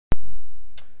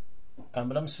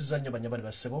Ambalamusiza nnyo banyabali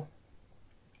bassebo.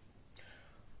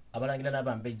 Abalangira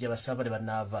n'abambejja basabale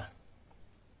bannaava.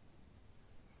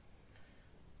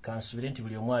 Kansubire nti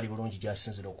buli omu ali bulungi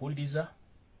gy'asinzira okuwuliriza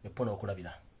epona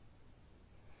okulabira.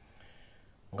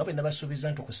 Nga bwe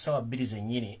nabasuubiza nti ku ssaawa 2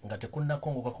 zennyini nga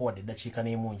tekunnakongokako wadde eddakiika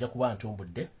n'emu nja kuba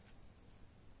ntumbudde.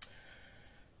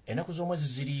 Ennaku z'omwezi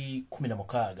ziri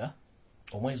 16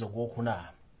 omwezi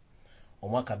ogwokuna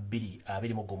omwaka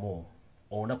 2021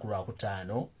 olunaku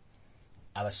lwakutaano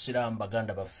abasiraamu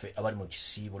baganda baffe abali mu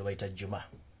kisiibo lwe bayita Juma.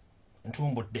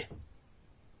 Ntumbudde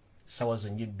ssaawa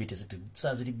ziri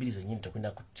 2 zennyini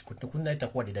tekunnayita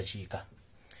kuwadde eddakiika.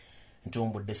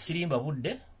 Ntumbudde sirimba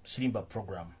budde sirimba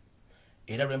program.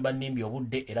 Era lwe mba nnimbye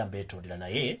obudde era mbeetondera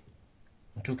naye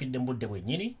ntuukidde mu budde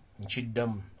bwennyini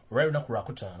nkiddamu lwa lunaku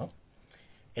lwakutaano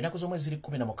ennaku z'omwezi ziri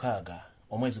 16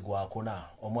 omwezi gwakuna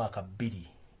omwaka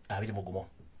 2021.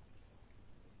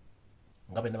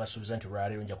 Nga bwe nabasuubiza nti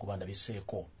lwaleero nja kuba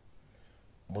ndabiseeko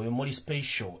mu bimuli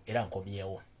special era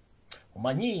nkomyewo.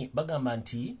 Omanyi bagamba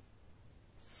nti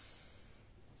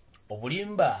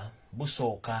obulimba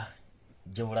busooka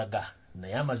gye bulaga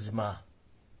naye amazima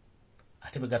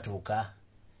ate bwe gatuuka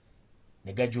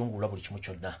ne gajungulwa buli kimu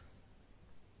kyonna.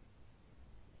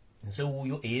 Nze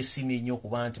wuuyo eyeesiimye ennyo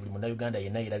okuba nti buli munnayuganda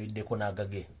yenna yeerabiddeko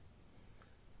n'agage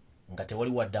nga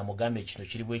tewali wadde amugambe kino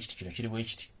kiri bwe kiti kino kiri bwe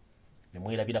kiti. Ne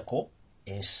mwerabirako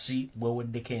ensi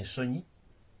bweweddeko ensonyi,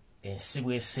 ensi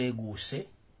bweseeguuse,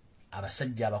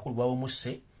 abasajja abakulu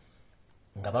bawumusse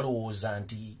nga balowooza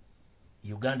nti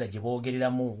Uganda gye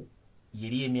boogereramu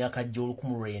yeri emyaka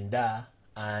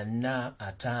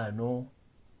gy'olukumi-945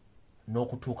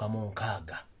 n'okutuuka mu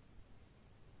 6.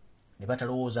 Ne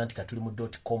batalowooza nti katuli mu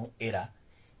 .com era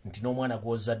nti n'omwana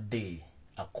gw'ozadde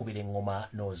akkubira eŋŋoma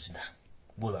n'ozina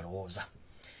bwe balowooza.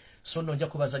 So nno nja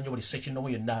kubaza nnyo buli ssekinnomu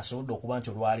yonna asobodde okuba nti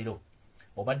olwaliro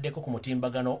obaddeko ku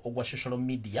mutimbagano ogwa social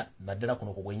media naddala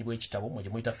kuno ku bwenyi bw'ekitabo mwe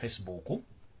gye muyita Facebook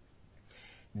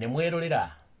ne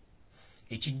mwerolera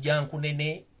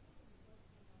ekijjankunene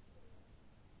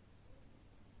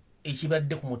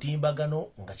ekibadde ku mutimbagano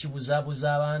nga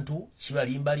kibuzaabuza abantu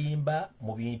kibalimbalimba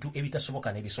mu bintu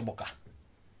ebitasoboka n'ebisoboka.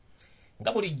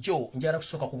 Nga bulijjo njala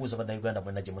kusooka kubuuza bannayuganda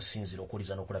mwenna gye musinzira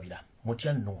okuwuliza n'okulabira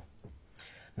mutya nno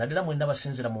naddala mwenna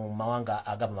basinzira mu mawanga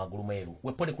agaba magulu meeru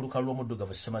wepole ku lukalu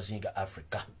lw'omuddugavu Ssemazinga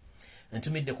Africa.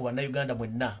 Ntumidde ku bannayuganda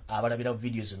mwenna abalabira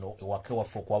video zino ewaka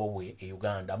waffe okwabwe e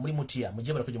Uganda muli mutya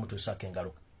mujje balako gye mutuusaako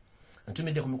engalo.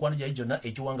 Ntumidde ku mikwano gyali gyonna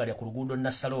egiwangalya ku luguudo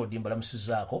Nassaloodi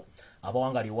mbalamusizaako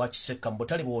abawangalya ewa Kisekka mu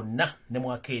Butale bonna ne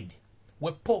mu Arcade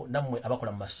wepo nammwe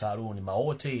abakola mu masaaluuni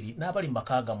mawoteeri n'abali mu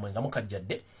maka gammwe nga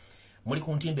mukajjadde muli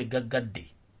ku ntimba eggaggadde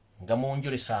nga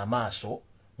munjolesa amaaso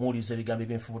muwuliza ebigambo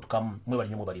eby'enfubutukamu mwebali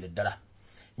nnyo mwebalire ddala.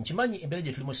 Nkimanyi embeera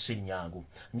gye tulimu si nnyangu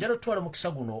njala otwala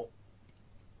mukisa guno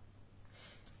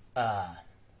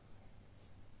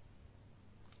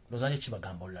lozanje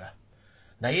kibagamba olulala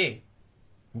naye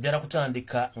njala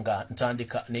kutandika nga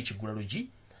ntandika n'ekiggula lugi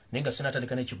naye nga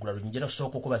sinatandika n'ekiggula lugi njala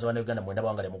kusooka okubaza bannayuganda mwenda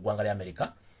bawangale mu ggwanga lya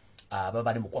Amerika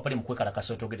abali mu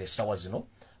kwekalakasa otwogera essaawa zino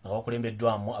nga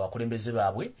bakulembeddwamu abakulembeze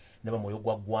baabwe ne bamwoyo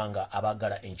gwa ggwanga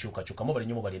abaagala enkyukakyuka mu bali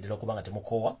nnyo mubalindira okuba nga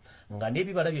temukoowa nga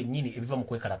n'ebibala byennyini ebiva mu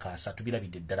kwekalakasa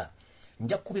tubirabidde ddala.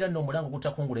 Nja kukubira nno omulango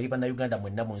gutakungula eri bannayuganda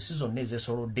mwenna mu nsi zonna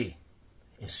ezeesolodde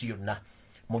ensi yonna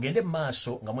mugende mu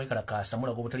maaso nga mwekalakasa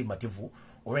mulaga obutali mativu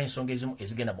olw'ensonga ezimu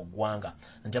ezigenda mu ggwanga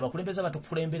nti abakulembeze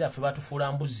abatukulembera ffe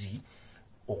batufuula mbuzi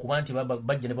okuba nti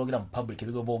bajja ne boogera mu public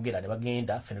ebigwe boogera ne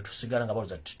bagenda ffe ne tusigala nga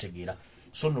balooza tutegeera.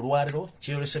 So nno lwaliro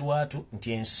kyeyoleserwatu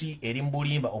nti ensi eri mu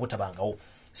bulimba obutabangawo.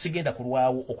 Sigenda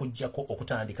kulwawo okuggyako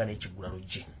okutandika n'ekiggula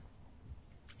lugi.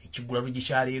 Ekiggula lugi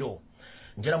kya leero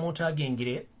njala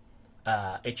muntagengere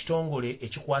ekitongole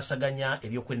ekikwasaganya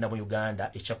ebyokwenna mu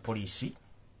Uganda ekya poliisi.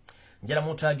 Njala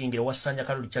muntagengere Wasanya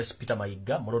Kaloli Charles Peter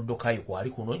Mayega muloddokayo kwali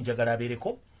kuno njagala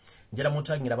abeereko. Njala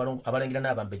muntagengere abalangira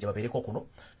n'abambejja babeereko kuno.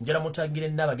 Njala muntagengere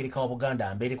Nnaabagereka wa Buganda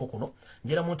ambeereko kuno.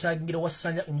 Njala muntagengere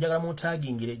Wasanya njagala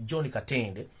muntagengere John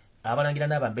Katende abalangira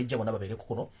n'abambejja bonna babeereko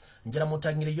kuno. Njala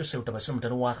muntagengere Yosef Tabasiro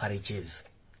mutano wa Karekyezi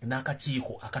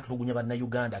n'akakiiko akatulugunya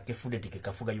bannayuganda akefudde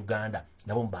kafuga Uganda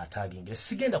nabo mbatagengere.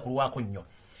 Sigenda kulwako nnyo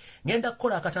ngenda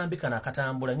kukola akatambika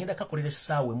n'akatambula ngenda kakolera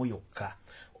essaawa emu yokka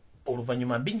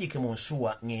oluvannyuma mbinjike mu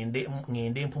nsuwa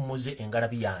ngende mpumuze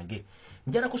engalabi yange.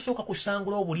 Njala kusooka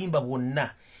kusangula obulimba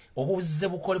bwonna obuzze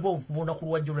bukolebwa obuvunaku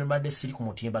lwajjo lwe mbadde siri ku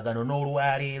mutimbagano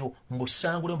n'olwaleero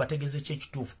mbusangule mbategeeze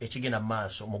ekituufu ekigenda mu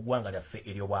maaso mu ggwanga lyaffe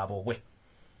ery'obwabwe.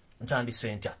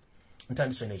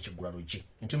 Ntandise n'ekiggula lugi.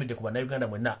 Ntumidde ku bannayuganda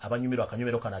mwenna abanyumirwa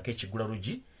akanyumiro kano ak'ekiggula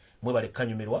lugi mwebale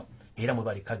kanyumirwa era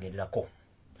mwebale kagenderako.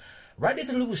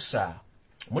 Radite Lubusa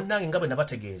munnange nga bwe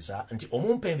nabategeeza nti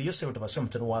omumpembe Yosero Tobasira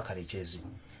Mutano wa Kalekezi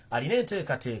alina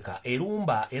enteekateeka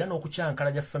erumba era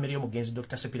n'okukyankalanya famire y'omugenzi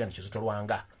Dr. Sepirani Kizito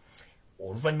Lwanga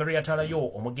oluvannyuma lwe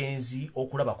yatalayo omugenzi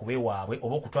okulaba ku beewaabwe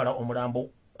oba okutwala omulambo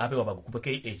abeewa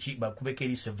bakubeko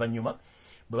eriisa evvannyuma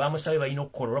bwe bamusabye balina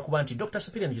okukola olwakuba nti Dr.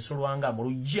 Sepirani Kizito Lwanga mu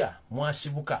lujja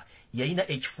mwasibuka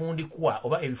yalina ekifundikwa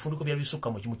oba ebifundiko byali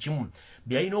bisukka mu kimu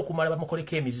bye yalina okumala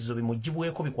bamukoleko emizizo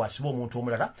bimugibweko bikwasibwa omuntu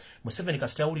omulala. Museveni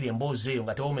kasita yawulira emboozi eyo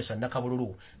nga tewomesa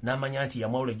Nakabululu n'amanya nti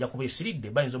yamwawula ejja kuba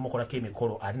esiridde bayinza omukolako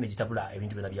emikolo ate ne gitabula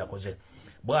ebintu byonna byakoze.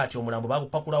 Bw'atyo omulambo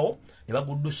bagupakulawo ne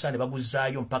baguddusa ne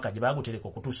baguzaayo mpaka gye baagutereka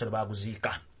okutuusa lwe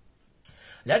baaguziika.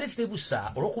 Lyali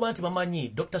tebusa olwokuba nti bamanyi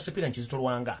Dr. Sepirani Kizito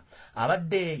Lwanga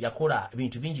abadde yakola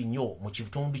ebintu bingi nnyo mu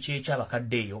kitundu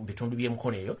ky'abakadde eyo mu bitundu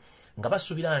by'emikono eyo nga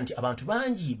basuubira nti abantu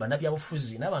bangi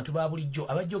bannabyabufuzi n'abantu ba bulijjo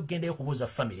abajja okugendayo okubuuza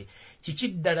famire kiki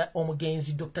ddala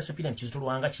omugenzi Dr. Sepirani Kizito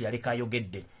Lwanga kye yaleka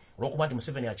ayogedde olwokuba nti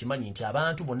Museveni akimanyi nti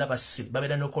abantu bonna basse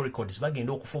babeera ne records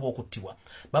bagenda okufuba okuttibwa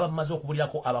baba bamaze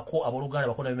okubulirako abako abooluganda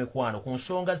bakona b'emikwano ku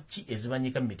nsonga ki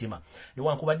ezibanyika mu mitima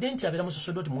newankubadde nti abeera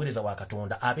musosodoti muweereza wa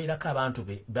Katonda abeerako abantu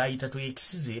be bayita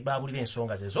twekisize babulira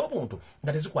ensonga ze ez'obuntu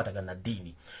nga tezikwatagana na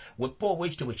ddiini wepo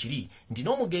bwekityo bwe kiri nti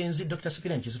n'omugenzi Dr.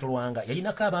 Sepirani Kizito Lwanga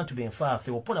yalinako abantu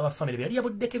benfaafe opona bafamire be yali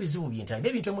yabuddeko ebizibu by'entali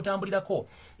n'ebintu ebimutambulirako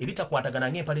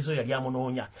ebitakwatagana ng'empale zo yali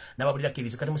amunoonya n'ababulirako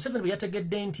ebizibu kati Museveni bwe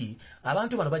yategedde nti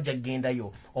abantu bano bajja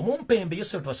gendayo omumpembe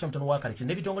Yosero Tobasira Mutano wa Kalekezi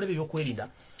n'ebitongole bye by'okwerinda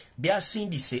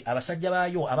byasindise abasajja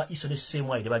baayo aba iso ne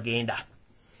Semwali ne bagenda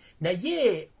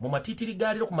naye mu matitiri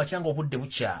gaaliro ku makyanga obudde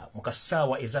bukya mu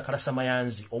kasaawa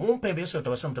ez'akalasamayanzi omumpembe Yosero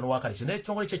Tobasira Mutano wa Kalekezi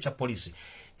n'ekitongole kye kya polisi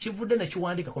kivudde ne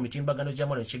kiwandiika ku mitimbagano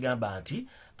gy'amalo ne kigamba nti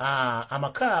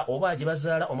amaka oba gye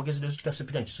bazaala omugenzi Dr.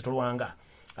 Sepirani Kizito Lwanga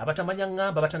abatamanya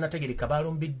ngamba batanategereka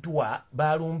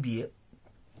balumbye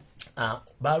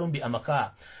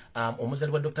amaka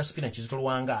omuzali wa Dr. Sepirani Kizito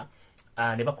Lwanga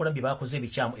ne bakola bye bakoze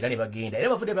ebikyamu era ne bagenda era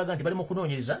bavudde baga nti bali mu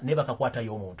kunoonyereza ne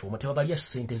bakakwatayo omuntu omuteba balya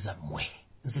ssente zammwe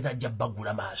nze najja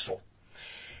bagula maaso.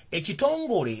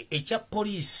 Ekitongole ekya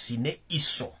poliisi ne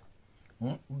iso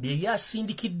bye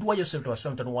byasindikiddwa Yosero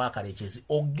Tobasira Mutano wa Kalekezi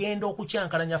ogenda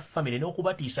okukyankalanya famire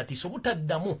n'okubatiisatiisa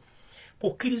obutaddamu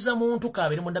kukkiriza muntu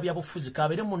kabeere munnabyabufuzi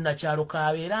kabeere munnakyalo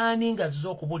kabeere ani ng'azze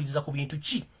okubuuliriza ku bintu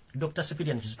ki Dr.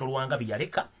 Sepirani Kizito Lwanga bye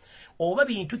yaleka oba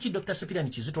bintu ki Dr. Sepirani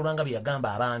Kizito Lwanga bye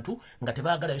yagamba abantu nga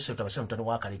tebaagala Yosero Tobasira Mutano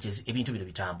wa Kalekezi ebintu bino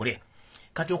bitambule.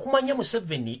 Kati okumanya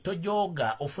Museveni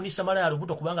tojoga ofunisa malaya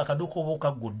lubuto kubanga kaduko oba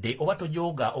okagudde oba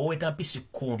tojoga oweta mpisi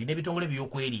kundi n'ebitongole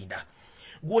by'okwerinda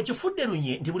gw'okifudde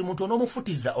lunye nti buli muntu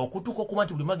onoomufutiza okutuuka okuba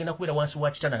nti buli magenda kubeera wansi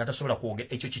wa kitanda nga tasobola kwogera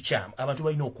ekyo kikyamu abantu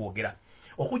balina okwogera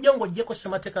okujja ng'oggyeko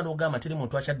ssemateeka n'ogamba teri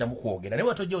muntu akyaddamu kwogera naye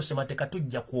watojjawo ssemateeka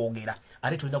tujja kwogera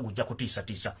ate tulina gujja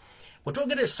kutiisatiisa bwe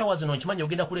twogera essaawa zino nkimanyi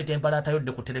ogenda kuleeta empalaata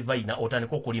yodde ku televayina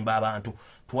otandika okulimba abantu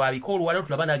twabika olwaliro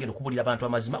tulaba n'agenda okubulira abantu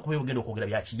amazima kuba ogenda okwogera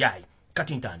bya kiyaayi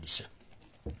kati ntandise.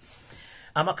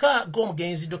 Amaka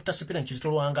g'omugenzi Dr. Sepirani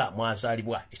Kizito Lwanga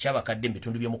mwazaalibwa ekyabakadde mu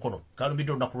bitundu by'omukono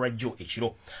galumbiddwa olunaku lwajjo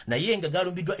ekiro naye nga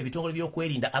galumbiddwa ebitongole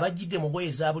by'okwerinda abajjidde mu ngoye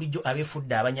eza bulijjo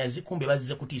abeefudde abanyazi kumbe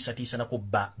bazze kutiisatiisa na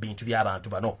kubba bintu by'abantu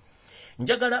bano.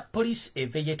 Njagala poliisi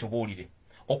eve yeetobuulire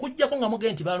okujjako nga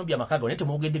mugende nti balumbye amaka gaabwe naye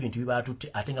temwogedde bintu bye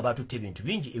ate nga baatutte ebintu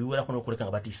bingi ebiwerako n'okuleka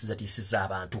nga batiisizatiisiza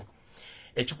abantu.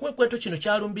 Ekikwekweto kino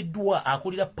kyalumbiddwa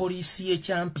akulira poliisi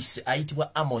y'ekyampise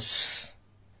ayitibwa Amos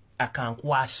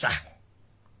akankwasa.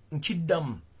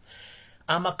 Nkiddamu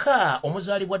amaka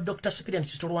omuzaalibwa Dr. Sepirani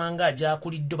Kizito Lwanga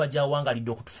gyakuliddwa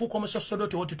bajyawangalidde okutufuuka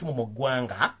omusosodoti w'otutumu mu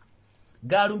ggwanga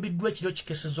galumbiddwa ekiro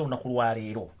kikeseza olunaku lwa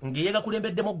leero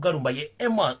ng'eyegakulembeddemu okugalumba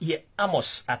ye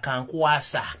Amos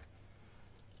akankwasa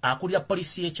akulira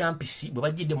poliisi y'ekyampisi bwe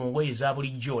bajjidde mu ngoye eza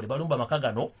bulijjo ne balumba amaka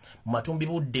gano mu matumbi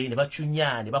budde ne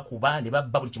bacunya ne bakuba ne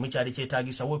babba buli kimu kyali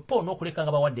kyetaagisa wepo n'okuleka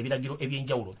nga bawadde ebiragiro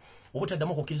eby'enjawulo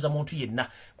obutaddamu okukkiriza muntu yenna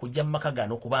kujja mu maka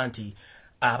gano kuba nti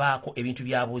abaako ebintu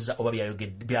byabuuza oba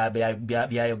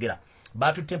byayogera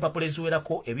baatutte empapula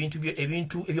eziwerako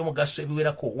ebintu ebyomugaso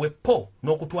ebiwerako wepo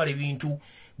n'okutwala ebintu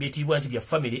byetiibwa nti bya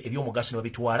famire ebyomugaso ne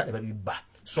babitwala ne babibba.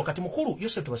 So kati mukulu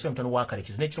Yosero Tobasira Mutano wa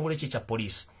Kalekezi n'ekitongole kye kya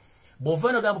poliisi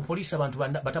bw'ovaana gamba poliisi abantu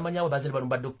batamanyawo baazali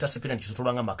balumba Dr. Sepirani Kizito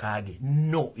Lwanga makage.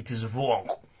 No, it is wrong.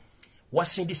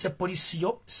 Wasindise poliisi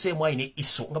yo Semwali ne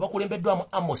iso nga bakulembeddwamu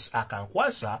Amos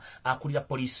akankwasa akulira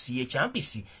poliisi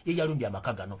y'ekyampisi ye yalumbye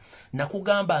amaka gano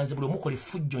nakugamba nze buli omukola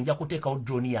effujjo nja kuteekawo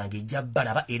drone yange ejja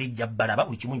balaba era ejja balaba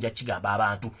buli kimu nja kigamba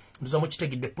abantu ndoza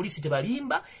mukitegedde poliisi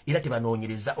tebalimba era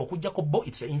tebanoonyereza okujjako bo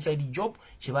it's an inside job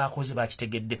kye baakoze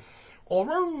bakitegedde.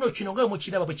 Olw'oluno kino nga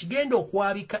mukiraba bwe kigenda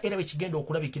okwabika era bwe kigenda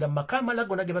okulabikira mu maka amala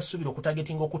gonna ge basuubira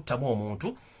okutagetinga okuttamu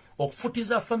omuntu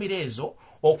okufutiza family ezo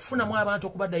okufuna mu abantu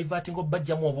okuba diverting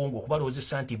obajja mu obongo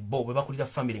okubalozesa nti bo bwe bakulira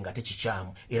family nga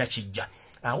tekikyamu era kijja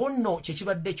awo nno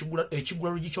kyekibadde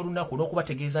ekigula lugicho lunaku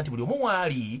n'okubategeeza nti buli omu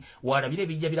waali walabira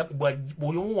ebijja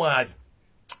buli omu waali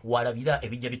walabira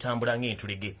ebijja bitambula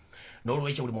ng'entulege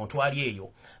n'olwekyo buli muntu ali eyo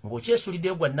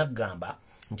ng'okyesuliddeyo gwa naggamba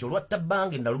nti olwatta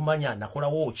bbange nalumanya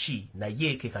nakolawo ki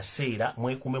naye ke kaseera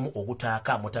mwekumemu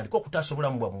ogutaaka mutandike okutaasa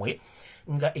obulamu bwammwe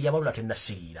nga eyabalula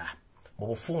tennasiriira mu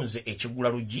bufunze ekigula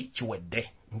lugi kiwedde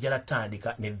njala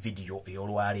tandika ne vidiyo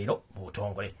ey'olwaleero mu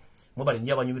butongole mubali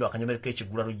nnyo abanyumirwa akanyomero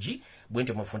k'ekigula lugi bwe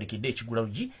nti mufundikidde ekigula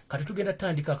lugi kati tugenda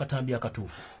tandika akatambi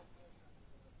akatuufu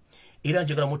era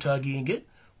njagala mutaaginge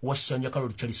wassanya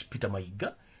Kaloli Charles Peter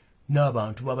Mayega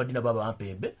n'abantu babadde nabo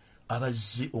abampembe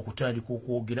abazze okutandika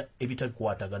okwogera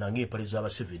ebitakwatagana ng'empale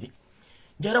z'Abaseveni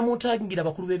njagala mutaagingira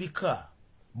abakulu b'ebika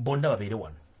bonna babeere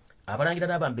wano abalangira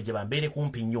n'abambejja bambeere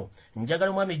kumpi nnyo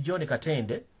njagala omwami John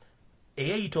Katende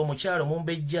eyeeyita omukyalo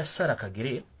Mumbejja Sara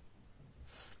Kagere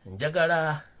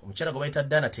njagala omukyala gwe bayita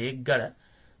Dana Teyeggala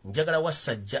njagala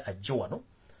Wassajja ajje wano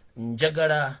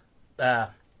njagala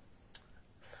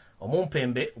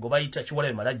omumpembe gwe bayita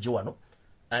Kiwalabe Mala ajje wano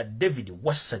David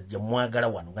Wassajja mwagala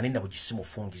wano nga nina bugisimu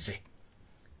fungize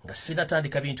nga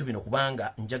sinatandika bintu bino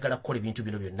kubanga njagala kukola ebintu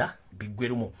bino byonna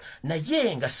biggwerumu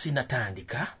naye nga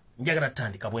sinatandika njagala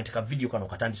tandika bwente ka video kano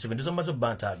katandise bintu mazo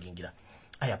bantagingira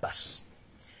aya bas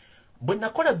bwe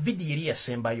nakola video eri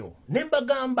yasembayo ne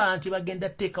mbagamba nti bagenda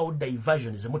teekawo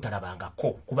diversion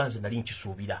zemutalabangako kubanze nali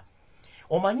nkisuubira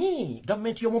omanyi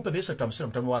government y'omumpembe esatu amusira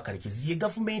mutano wa Karekezi ye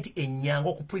government enyanga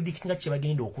okupredict nga kye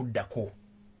bagenda okuddako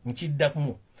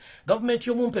nkiddamu government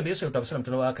y'omumpembe esatu amusira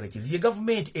mutano wa Karekezi ye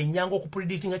government enyanga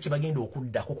okupredict nga kye bagenda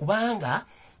okuddako kubanga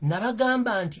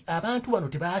nabagamba nti abantu bano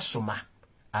tebaasoma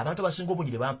abantu basinga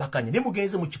obungi bampakanye ne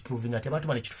mugenze mu kiproving ati abantu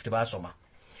bano kitufu tebaasoma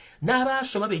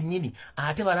n'abaasoma bennyini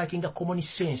ate balakinga common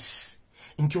sense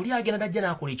nti oli agenda najja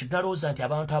n'akola ekyo nalowooza nti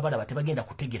abantu abalaba tebagenda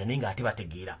kutegeera naye nga ate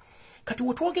bategeera kati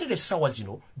wetwogerera essaawa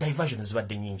zino diversion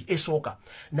zibadde nnyingi esooka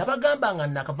nabagamba nga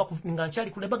nakava nga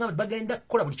nkyali kule bagamba bagenda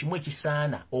kukola buli kimu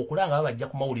ekisaana okulanga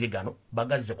babajja ku mawulire gano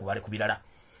bagazze ku birala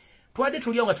twadde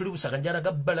tuliyo nga tuli busaka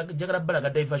njagala balaga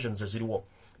diversions ziriwo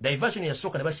diversion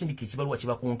yasooka ne basindika ekibaluwa kye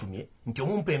bakuntumye nti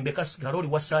omumpembe Kaloli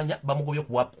Wasanya bamugobye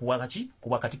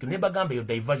kuwa Katikkiro ne bagamba eyo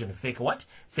diversion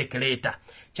fake letter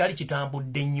kyali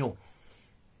kitambudde nnyo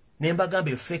ne mbagamba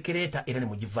eyo fake letter era ne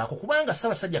mugivaako kubanga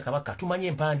Ssaabasajja Kabaka tumanye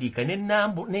empandiika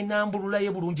n'ennambulula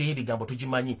y'ebulungi ey'ebigambo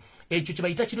tugimanyi ekyo kye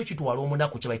bayita kiro kitwala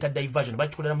omunaku kye bayita diversion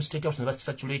bakikolera mu state house ne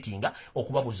basaturatinga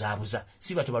okubabuzaabuza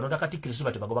si bati balonda Katikkiro si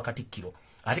bati bagoba Katikkiro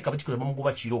ate Katikkiro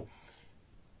bamugoba kiro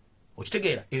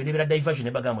okitegeera eyo nebeera diversion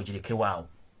ne bagamba girekewaawo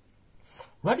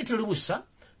lwadi tulubusa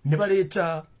ne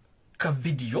baleeta ka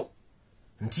video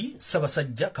nti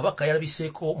Ssaabasajja Kabaka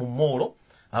yalabiseeko mu moolo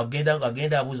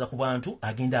agenda abuuza ku bantu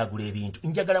agenda agula ebintu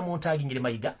njagala muntagingire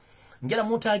Mayega njagala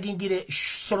muntagingire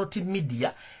Soroti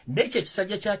Media n'ekyo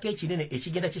ekisajja kyake ekinene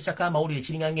ekigenda kisaka amawulire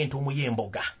kiringa ng'entuumu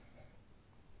y'emboga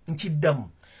nkiddamu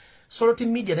Soroti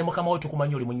Media ne mukama we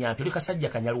tukumanyi oli munyampi oli kasajja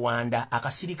Kanyarwanda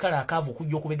akasirikala akaavu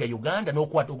okujja okubega Uganda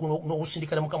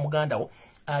n'okusindikala muganda wo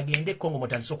agende Kongo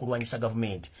mutandise okulwanyisa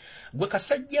government gwe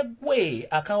kasajja gwe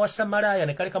akawasa malaya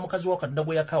ne kaleka mukazi wa Katonda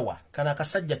gwe yakawa kana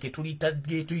akasajja ke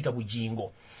tuyita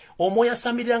bujingo omwoyo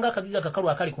asamiriranga akagiga kakalu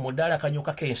akali ku mudaala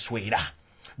akanyoka k'enswera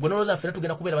gwe noloza fena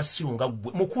tugenda kubeera basirunga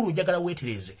gwe mukulu njagala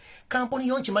weetereze kampuni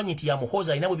yonkimanyi nti ya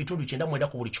muhoza inawe bitundu 9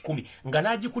 ku buli 10 nga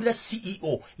nagikulira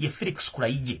CEO ye Felix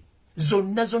Kulaije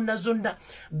zonna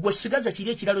gwe sigaza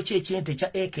kiri ekiralo ky'ekyente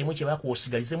kya ekemu kye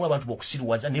bakuosigalizemu abantu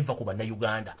bokusiruwaza neva ku banna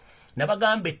Uganda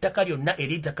nabagamba ettaka lyonna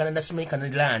eritakana na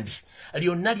Smithland Land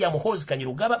lyonna lya muhozi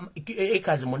Kanyirugaba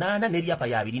ekazi 8 n'eryapa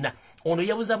ya 2 ono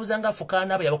yabuzabuza nga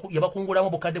afukana aba yabakungulamu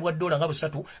bukadde bwa $3 nga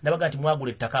 3 nabaga nti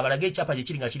mwagula ettaka abalage ekyapa kye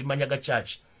kiringa kiri manyaga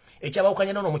church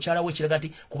ekyabawukanya nono omukyala we kiraga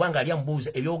ati kubanga ali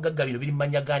ambuuza ebyogagga bino biri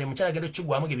manyagane omukyala agenda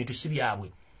okigwamu ebintu si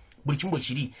byabwe buli kimu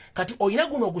kiri kati oyina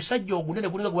guno ogusajja ogunene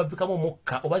gulinga gwabikamu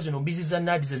omukka oba zino mbizi za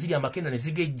nadi ze ziri amakenda ne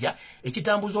zigejja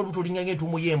ekitambuza olubuto linga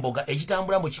ng'entuumu y'emboga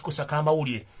ekitambula mu kikusaka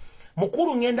amawulire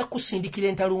mukulu ngenda kusindikira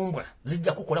entalumbwa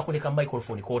zijja kukola kuleka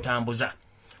microphone k'otambuza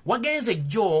wagenze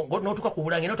jjo n'otuka ku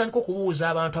bulange n'otandika okubuuza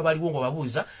abantu abaliwo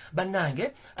ng'obabuuza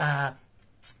bannange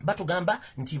batugamba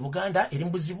nti Buganda eri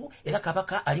mbuzibu era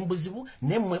Kabaka ali mbuzibu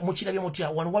ne mukirabye mutya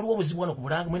wano waliwo obuzibu wano ku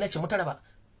bulange mwena kye mutalaba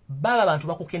baba abantu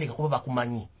bakukendeka kuba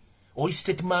bakumanyi oli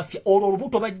state mafia olwo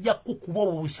olubuto bajja kukuba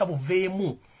obusa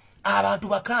buveemu abantu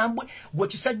bakambwe gwe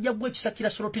kisajja gwe kisakira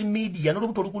Soroti Media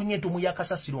n'olubuto lukulinga entuumu ya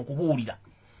kasasiro nkubuulira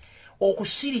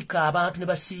okusirika abantu ne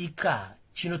basiika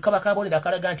kino Kabaka abonera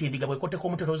akalaga nti endiga bwekoteko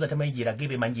omutwe tolooza temayigira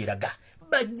gebe manjiraga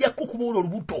bajja kukuba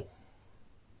olubuto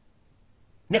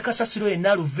ne kasasiro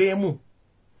enaluveemu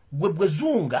gwe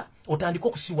zunga otandika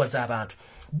okusiwaza abantu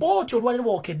boti olwaliro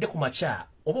bwokedde ku macha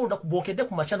oba bwokedde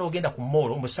ku macha n'ogenda ku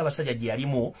mmolo omusabasajja gye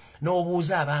yalimu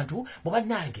n'obuuza abantu bo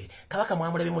bannange kabaka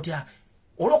mwamulabe mutya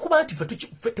olwokuba nti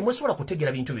ffe temwesobola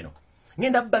kutegeera bintu bino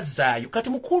ngenda bazzaayo kati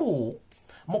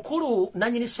mukulu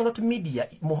nanyini Solot Media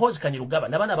Muhozi Kanyirugaba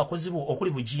nabana abakozi bo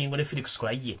okuli Bujingo ne Felix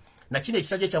Kolaye na kino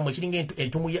ekisaje kyamwe kiringa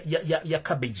entumu ya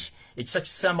cabbage ekisa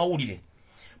kisamawulire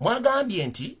mwagambye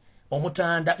nti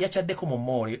omutanda yachaddeko mu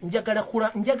mmole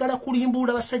njagala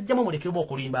kulimbula basajja mu mulekero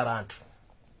okulimba abantu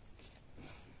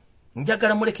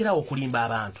njagala mulekerawo okulimba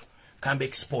abantu kambe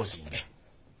exposing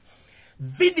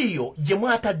video je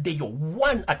mwataddeyo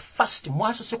one at first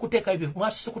mwasose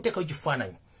kuteeka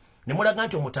ekifaananyi ne mulaga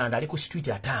nti omutanda ali ku street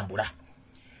atambula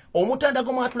omutanda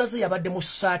gwe mwatulaze yabadde mu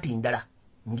saati ndala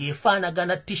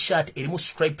ng'efaanagana t-shirt erimu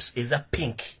stripes eza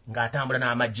pink ng'atambula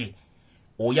n'amagye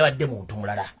oyo yabadde muntu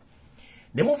mulala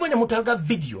ne muve ne mutaga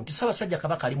video nti Ssaabasajja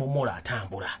Kabaka ali mu mola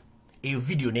atambula eyo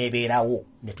video nebeerawo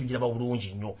ne tugiraba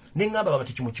bulungi nnyo ne ngamba baba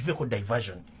tekimu kiveeko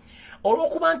diversion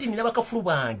olwokuba nti nina bakafulu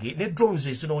bange ne drones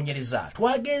ezinoonyereza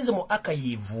twagenze mu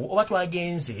archive oba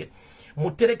twagenze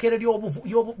mu tterekero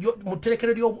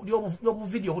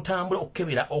ly'obuvidiyo obutambula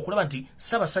okukebera okulaba nti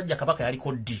Ssaabasajja Kabaka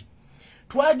yaliko ddi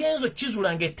twagenze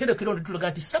okizula ng'etterekero litulaga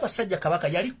nti Ssaabasajja Kabaka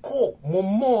yaliko mu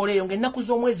mmoola eyo ng'ennaku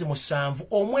z'omwezi 7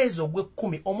 omwezi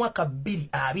ogw'ekkumi omwaka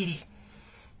 2020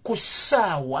 ku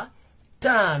ssaawa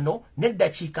 5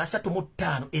 n'eddakiika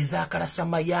 35 ez'akalasa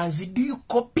mayanzi. Do you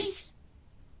copy?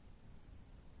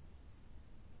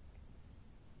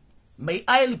 May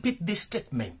I repeat this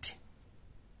statement?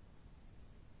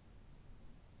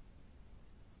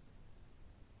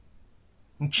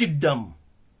 Nchidam.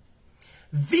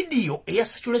 Video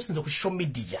circulating on social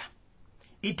media.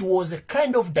 It was a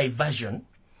kind of diversion,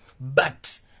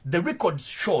 but the record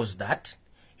shows that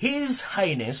His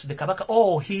Highness the Kabaka,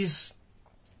 His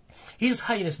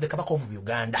Highness the Kabaka of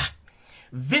Uganda,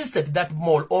 visited that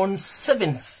mall on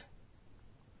 7th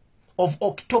of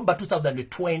October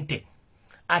 2020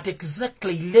 at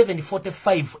exactly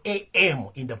 11:45 a.m.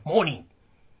 in the morning.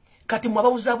 Kati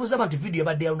mwababuzabuza abantu video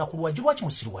yabadde ya lunaku lwaki lwaki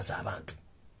musiriwaza abantu?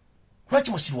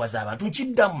 Lwaki musiriwaza abantu?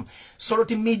 Nkiddamu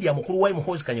Solot Media mukulu wa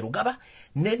Muhozi Kanyirugaba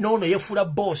nono yefula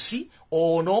bossi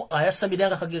ono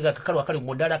ayasamiranga kagega kakalu akali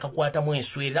mudala akakwata mu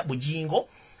enswera Bujingo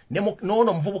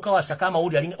nono mvubuka wasaka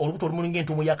amawuli alinga olubuto olumulinga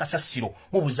entumu ya kasasiro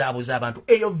mubuzabuza abantu.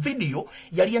 Eyo video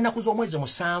yali yanaku z'omwezi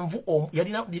 7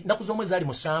 yali naku z'omwezi ali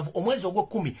 7 omwezi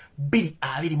ogw'ekumi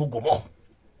 2020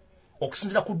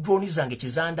 okusinzira ku drone zange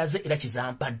kizandaze era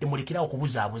kizampadde mulekerawo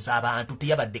okubuzabuza abantu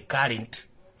teyabadde current.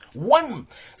 One,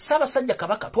 Ssaabasajja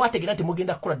Kabaka twategeera nti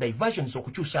mugenda kukola diversions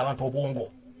okukyusa abantu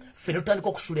obwongo. Ffe tutandika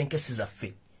okusula enkesi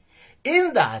zaffe.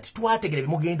 In that twategeera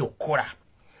bimugenda okukola.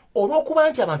 Olw'okuba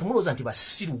nti abantu mulowooza nti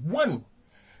basiru. One,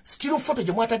 still photo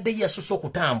gye mwatadde yasoose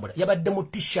okutambula yabadde mu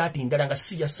t-shirt ndala nga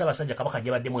si ya Ssaabasajja Kabaka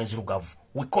gye baddemu enzirugavu.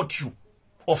 We caught you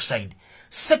offside.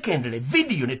 Secondly,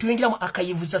 video ne tuyingiramu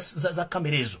archive za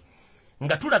kamera ezo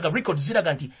nga tulaga record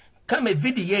ziraga nti kame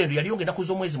video yenu yali yongenda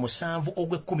kuzo mwezi 7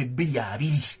 ogw'ekumi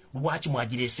 2020 lwaki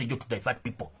mwagirese jo to divert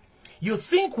people. You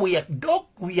think we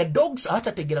are dogs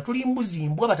atategera tuli mbuzi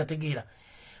mbwa batategera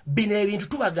bino ebintu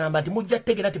tubagamba nti mujja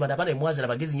tegera nti bana mwazala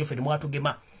bagezi nnyo ffe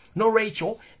mwatugema. No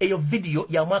Rachel eyo video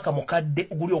ya mwaka mukadde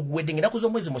oguli oguwedde ngenda kuzo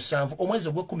mwezi 7 omwezi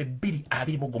ogw'ekumi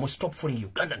 2020 mugomo. Stop fooling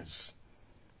Ugandans.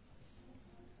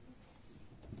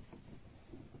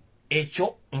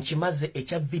 Echo nchimaze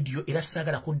echa video era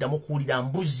sagala kuddamu kuwulira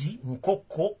mbuzi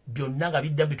nkoko byonna nga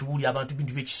bidda bitubulira abantu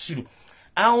bintu by'ekisiru.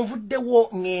 Anvuddewo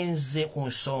ngenze ku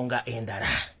nsonga endala.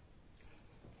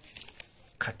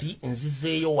 Kati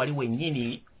nzizeeyo wali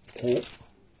wennyini ku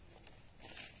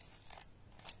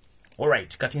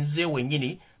alright kati nzizeeyo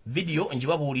wennyini video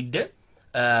njibabuulidde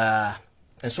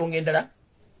ensonga endala.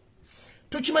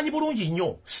 Tukimanyi bulungi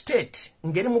nnyo state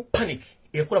ngeri mu panic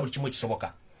ekola buli kimu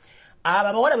ekisoboka.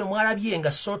 Abawala bwe mwalabye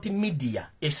nga Solot Media,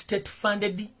 a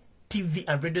state-funded TV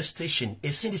and radio station,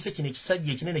 esindise kino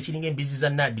ekisajja ekinene kiringa embizi za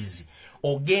nadizi,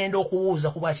 ogenda okubuuza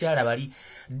ku bakyala bali,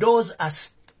 those are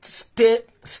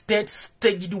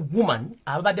state-staged women,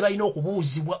 ababadde balina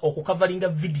okubuuzibwa okukavalinga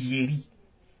video eri.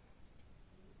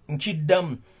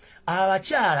 Nkiddamu,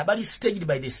 abakyala bali staged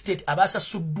by the state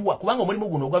abasasuddwa, kubanga omulimu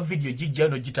guno ogwa video gijjayo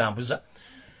n'ogitambuza.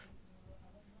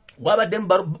 Wabadde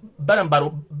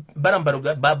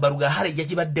baruga hale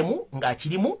yakibaddemu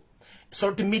ng'akirimu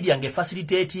Solot Media nge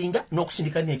facilitatinga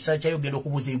n'okusindika n'ekisala kyayo genda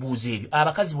okubuuza ebibuuzo ebyo.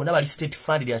 Abakazi bonna bali state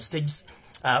funded and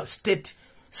state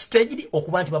staged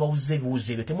okuba nti bababuuza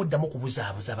ebibuuzo ebyo. Temuddamu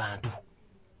kubuzaabuza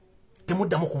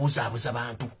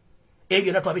bantu.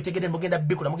 ebyo natwa bitegede mugenda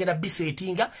bikula mugenda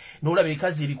bisetinga n'olaba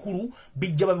ebikazi ebikulu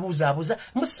bijja babibuuza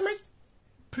musimanyi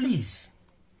please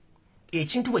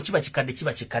ekintu bwe kiba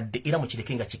kikadde era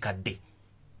mukirekenga kikadde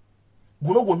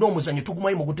guno gwonna omuzanyo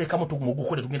tugumayi mu guteekamu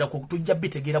mugukole tugenda tujja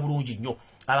bitegeera bulungi nnyo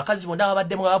abakazi bonna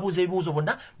ababaddemu ababuuza ebibuuzo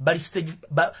bonna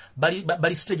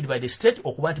bali staged by the state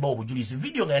okuba nti bawa obujulizi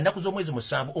video nga yannaku z'omwezi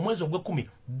 7 omwezi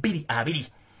ogw'10/20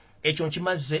 ekyo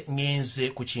nkimaze ngenze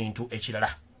ku kintu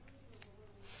ekirala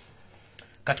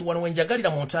kati wano wenjagalira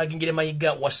mu ntaagingire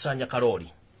Mayega wasanya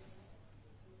Karoli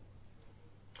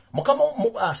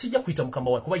mukama sijja kuyita mukama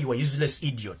wawe kuba you are useless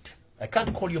idiot. I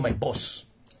can't call you my boss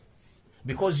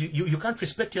because you can't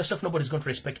respect yourself. Nobody's going to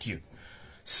respect you.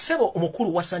 Sebo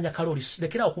omukuru wasanya Karoli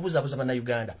lekera okubuzabuza bana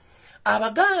Uganda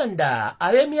abaganda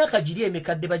ab'emyaka giri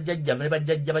emikadde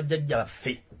bajjajja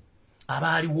baffe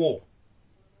abaaliwo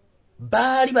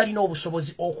baali balina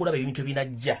obusobozi okulaba ebintu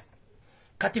ebinajja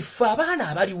kati ffe abaana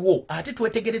abaliwo ate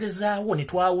twetegererezaawo ne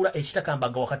twawula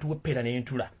ekitakambaga wakati w'eppeera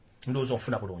n'entula ndowooza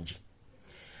onfuna bulungi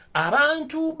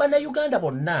abantu bana Uganda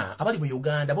bonna abali mu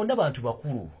Uganda bonna bantu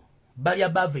bakulu bali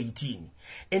above 18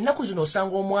 ennaku zino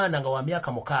osanga omwana nga wa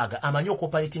myaka 6 amanyi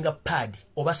okoperatinga pad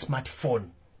oba smartphone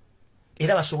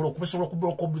era basobola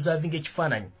okubulooka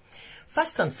ekifaananyi.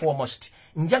 First and foremost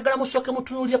njagala musooke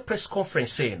mutunuulira press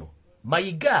conference eno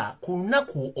Mayega ku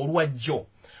lunaku olwajjo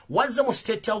wazza mu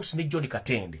State House ne John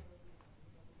Katende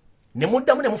ne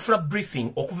muddamu ne mufuna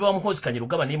briefing okuva mu Muhoozi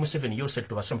Kanyerugaba ne Museveni Yosef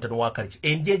tubasomtano wakati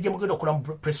enjeje mugenda okula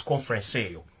press conference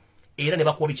eyo era ne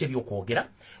bakuwa biche byokwogera.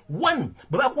 One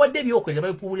bwe bakuwadde ebyokwogera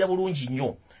babikubuulira bulungi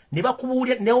nnyo ne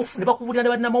bakubuulira ne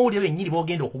bannamawulire bennyini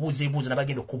boogenda okubuuza ebibuuzo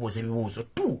n'abagenda okubuuza ebibuuzo.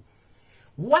 Two,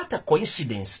 what a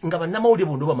coincidence nga bannamawulire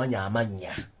bondo bamanya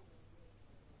amanya.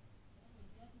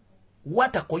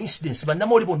 What a coincidence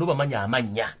bannamawulire bondo bamanya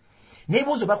amanya.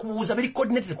 Nebuuzo bakubuuza biri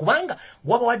coordinated kubanga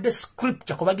waba wadde script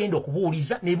chako bagenda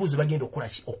okubuuliza nebuuzo bagenda okukola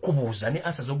okubuuza ne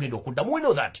answers ogenda okudda. We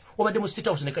know that obadde mu State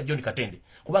House ne John Katende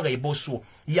kubanga ye boss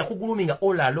yakuguluminga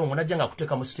all along najanga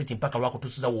kuteeka mu state mpaka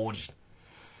lwakutusiza woli.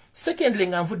 Secondly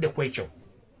nga nvudde ku ekyo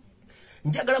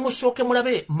njagala musooke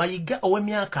mulabe Mayega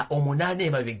ow'emyaka 8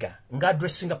 emabega nga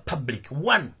addressing a public.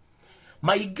 One,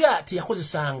 Mayega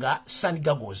teyakozesanga sun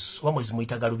goggles oba mwezi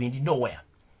muyita galubindi nowhere.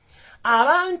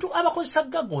 Abantu abakozesa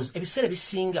goggles ebiseera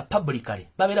bisinga publicly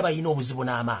babeera bayina obuzibu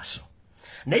n'amaaso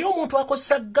naye omuntu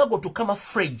akozesa gaggo tukama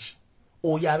fridge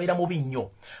oyo abeera mubi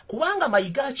nnyo kubanga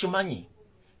Mayega akimanyi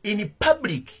in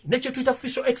public nekyo tuyita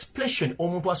facial expression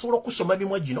omuntu asobola okusoma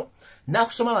emimwa gino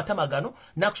n'akusoma amatama gano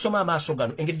n'akusoma amaaso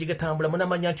gano engeri gye gatambula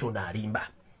munamanya nti ono alimba.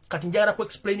 Kati njagala ku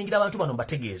explainingira abantu bano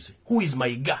mbategeeze who is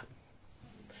Mayega.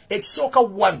 Ekisooka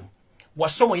one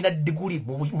wasomo ina degree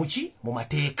muki mu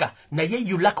mateeka naye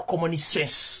you lack common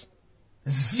sense.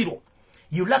 Zero.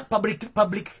 You lack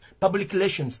public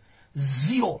relations.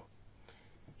 Zero.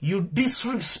 You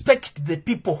disrespect the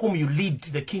people whom you lead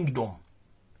the kingdom.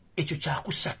 Ekyo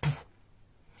kyakusatu.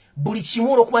 Buli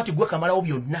kimuro okuba nti gwe kamalawo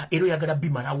byonna era oyagala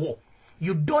bimalawo.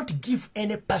 You don't give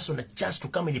any person a chance to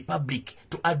come in the public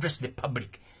to address the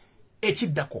public.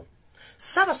 Ekiddako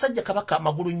Ssaabasajja Kabaka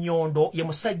Magulu Nyondo ye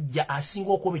musajja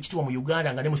asinga okuba ekitiibwa mu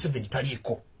Uganda nga ne Museveni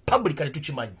taliiko. Publicly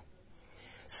tukimanyi.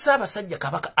 Ssaabasajja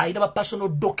Kabaka ayina ba personal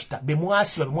doctor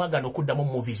bemwasiba bemwagana okuddamu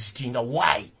mu visiting.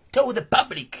 Why? Tell the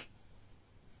public.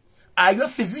 Are you a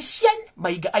physician?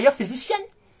 Mayega, are you a physician?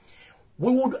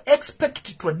 We would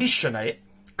expect traditionally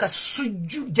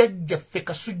kasujju jajjaffe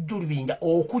kasujju lubinga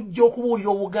okujja okubuulira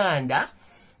Obuganda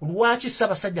lwaki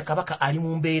Ssaabasajja Kabaka ali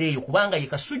mu mbeera eyo kubanga ye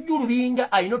kasujju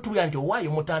lubinga alina otulya nti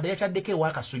owaayo mutanda yakyaddeko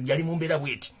ewa kasujju ali mu mbeera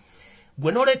bweti.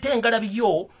 Gwe n'oleeta engalabi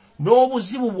yo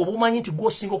n'obuzibu bwo bumanyi nti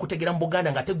gw'osinga okutegera mu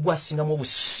Buganda nga tegwasingamu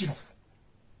obusiru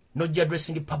n'ojja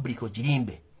addressing public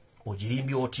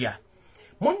ogirimbye otya.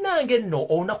 Munnange nno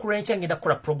olunaku lw'enkya ngenda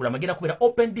kukola program agenda kubeera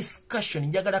open discussion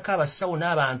njagalako abasawo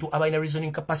n'abantu abalina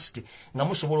reasoning capacity nga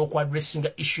musobola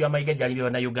okuaddressinga issue ya Mayega gy'alibye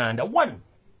bannayuganda. One,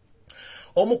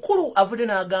 omukulu avudde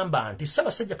n'agamba nti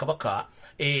Ssaabasajja Kabaka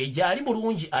gy'ali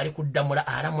mulungi ali kuddamula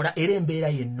alamula era embeera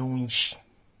ye nnungi.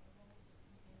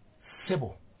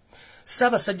 Sebo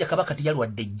Ssaabasajja Kabaka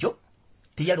teyalwadde jjo,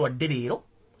 teyalwadde leero,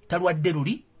 talwadde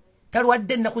luli,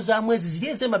 talwadde ennaku za mwezi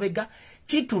ziri ez'emabega.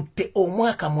 Kitutte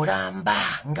omwaka mulamba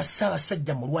nga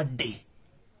Ssaabasajja mulwadde.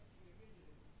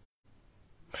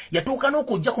 Yatuuka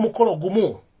n'okujja ku mukolo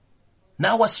gumu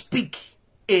n'awa speak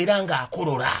era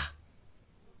ng'akolola.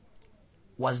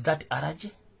 Was that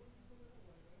allergy?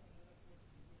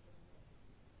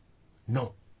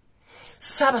 No.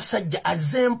 Ssaabasajja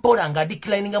azempola nga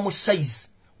declininga mu size.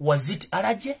 Was it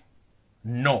allergy?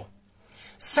 No.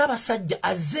 Ssaabasajja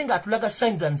azenga atulaga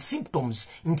signs and symptoms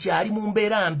nti ali mu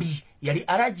mbeera mbi yali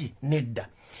alaje nedda.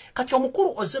 Kati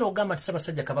omukulu ozero ogamba nti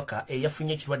Ssaabasajja Kabaka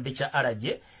yafunye ekirwadde kya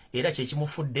alaje era kye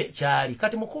kimufudde kyali.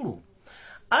 Kati mukulu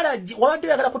alaje wabadde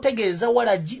oyagala kutegeeza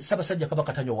walaji Ssaabasajja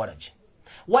Kabaka tanywa walaji.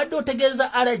 Wadde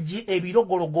otegeeza alaji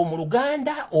ebirogologo mu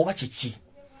Luganda oba kiki?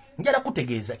 Njala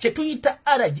kutegeeza kye tuyita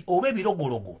alaji oba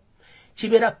ebirogologo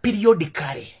kibeera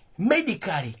periodically,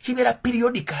 medically kibeera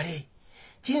periodically.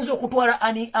 Kiyinza okutwala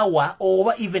an hour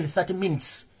oba even 30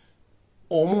 minutes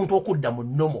omuntu okudda mu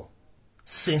nnomo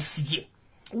sensi ye.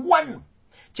 One,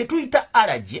 kye tuyita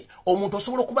allergy, omuntu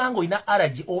osobola okubanga olina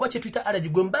allergy oba kye tuyita allergy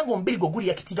gwe mbanga omubiri gwo guli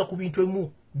yakitira ku bintu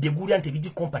emu bye gulya nti bidi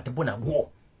compatible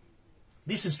nagwo.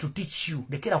 This is to teach you,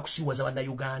 lekera kusiwaza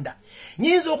bannayuganda.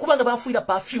 Nyinza okubanga banfuira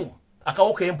perfume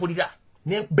akawoko empulira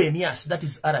ne bemias, that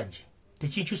is allergy.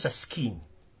 Tekikyusa skin.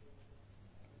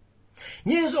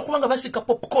 Nyinza okubanga basika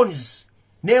popcorns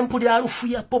nempulira alufu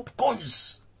ya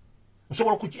popcorns.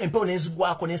 Nsobola empewo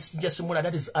nenzigwako nensijja simula,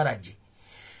 that is allergy.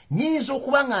 Nyinza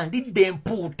okubanga ndidde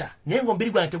empuuta naye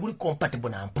ng'omubiri gwange teguli compatible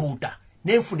na mpuuta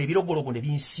nenfuna ebirogologo ne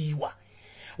binsiiwa.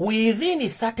 Within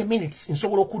 30 minutes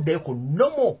nsobola okuddayo ku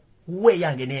normal way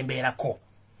yange nembeerako.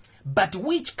 But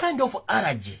which kind of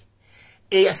allergy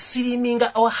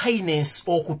eyasiriminga our highness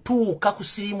okutuuka ku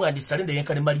sirimu and surrender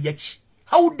yenkane mali yaki?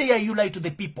 How dare you lie to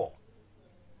the people?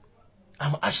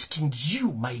 I'm asking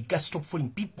you, Mayega, stop fooling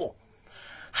people.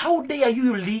 How dare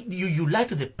you lie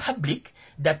to the public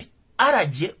that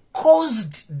allergy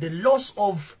caused the loss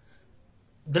of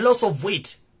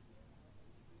weight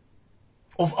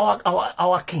of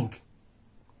our king?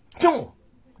 No,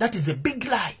 that is a big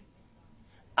lie.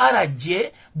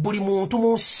 Allergy buli muntu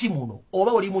munsi muno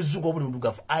oba oli muzugo obuli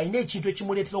ndugavu ayina ekintu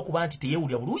ekimuleetera okuba nti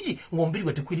teyewulira bulungi ng'omubiri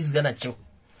gwe tekwirizigana kyo.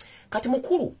 Kati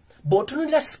mukulu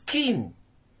bw'otunulira skin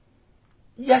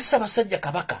ya Ssaabasajja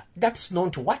Kabaka, that's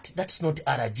not what? That's not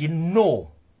allergy.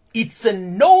 No. It's a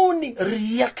known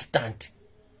reactant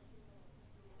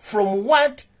from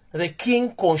what the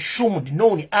king consumed,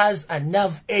 known as a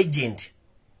nerve agent,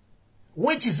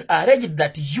 which is alleged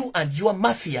that you and your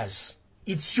mafias,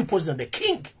 it's you poison the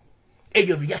king. And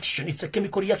your reaction, it's a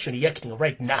chemical reaction reacting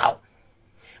right now.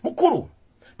 Mukuru,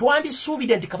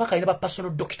 twandisuubidde nti Kabaka alina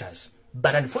personal doctors.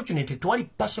 But unfortunately, twali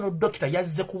personal doctor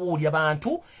yazze kubuulira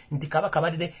abantu nti Kabaka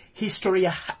badde history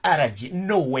ya allergy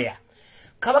nowhere.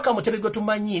 Kabaka Mutebi gwe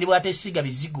tumanyi ne bw'ateesiga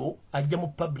bizigo ajja mu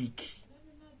public.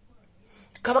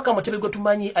 Kabaka Mutebi gwe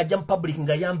tumanyi ajja mu public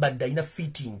nga yambadde alina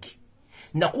fitting.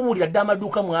 Nakubuulira dda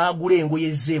amaduuka mwagula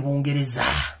engoye z'Ebungereza.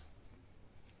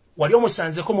 Wali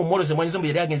omusanzeko mu molo ze mwanyizo mu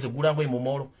yali agenze gula ngoye mu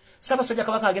molo. Ssaabasajja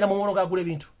Kabaka agenda mu molo gagula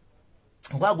ebintu.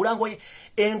 Mbagula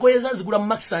engoye zazigula mu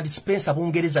Max and Spencer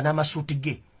Bungereza n'amasuuti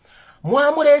ge.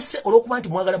 Mwamulese olw'okuba nti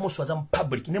mwagala muswaza mu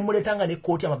public ne muletanga ne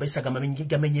kooti amabaisa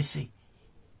gamenyese.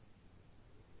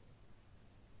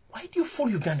 Why do you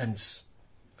fool Ugandans?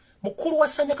 Mukulu wa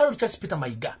Sanya Kaloli Charles Peter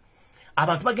Mayega.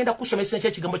 Abantu bagenda kusomesa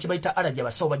ekigambo kye bayita allergy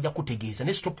abasawo bajja kutegeeza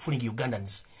ne stop fooling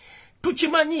Ugandans.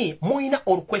 Tukimanyi muyina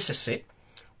olukwesese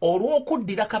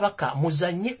olw'okuddira Kabaka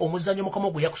muzanye omuzanyo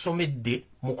mukama gwe yakusomedde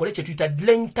mukole kye tuyita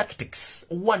delaying tactics.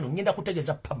 One, ngenda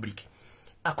kutegeeza public.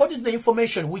 According to the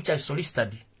information which I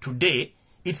solicited today,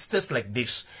 it states like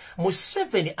this.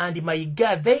 Museveni and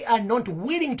Mayega, they are not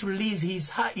willing to release his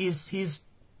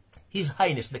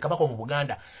highness, the Kabaka of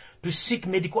Buganda, to seek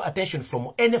medical attention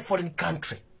from any foreign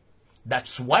country.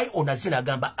 That's why onazina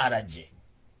gamba allergy.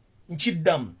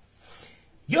 Nchidam.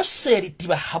 Yoseri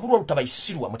tiba haburu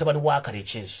utabaisirwa mutabani wa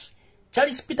Karechezi.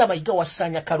 Charles Peter Mayega wa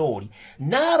Sanya Kaloli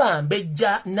n'aba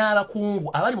mbejja n'abakungu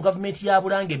abali mu government ya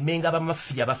Bulange menga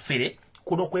bamafia bafere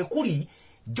kuno kwe kuli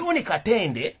John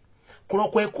Katende, kuno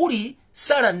kwe kuli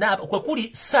Sara Naba, kwe kuli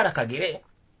Sara Kagere,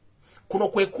 kuno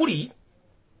kwe kuli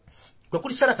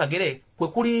Sara Kagere, kwe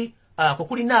kuli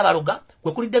Nabaroga,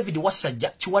 kwe kuli David Wasajja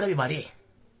Kiwalabe Male.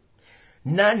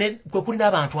 Nane kwe kuli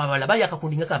n'abantu abalala bali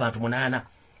akakundingako abantu 8.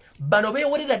 Bano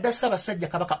beewerera dda Ssaabasajja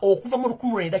Kabaka okuva mu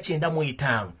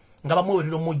 1995 nga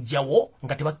bamuwerera omujjawo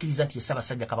nga tebakkiriza nti ye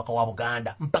Ssaabasajja Kabaka wa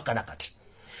Buganda mpaka nakati.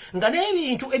 Nga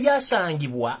n'ebintu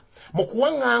ebyasangibwa mu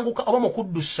kuwaŋŋanguka oba mu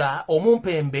kuddusa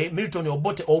omumpembe Milton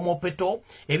Obote Omopeto,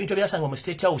 ebintu ebyasangibwa mu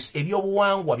State House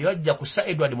ebyobuwangwa bye bajja ku Sir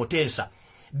Edward Muteesa,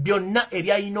 byonna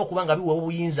ebyalina okuba nga biweebwa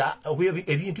obuyinza,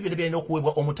 ebintu byonna byalina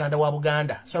okuweebwa omutanda wa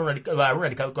Buganda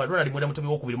Ronald Mwenda Mutebi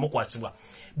w'okubiri mukwasibwa,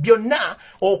 byonna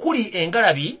okuli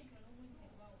engalabi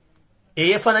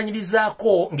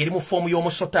eyefaananyirizaako ngeri mu foomu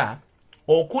y'omusota,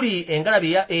 okuli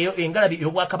engalabi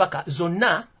ey'Obwakabaka,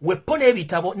 zonna wepo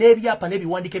n'ebitabo n'ebyapa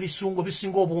n'ebiwandiiko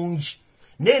ebisinga obungi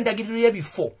n'endagiriro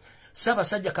y'ebifo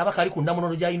Ssaabasajja Kabaka ali ku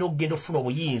nnamunono gy'alina okugenda okufuna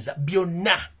obuyinza,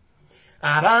 byonna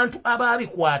abantu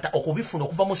ababikwata okubifuna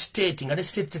okuva mu state nga ne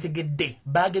state tetegedde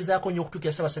bagezaako nnyo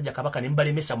okutuukira Ssaabasajja Kabaka ne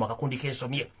mbalemesa mu akakundi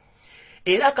k'ensomye.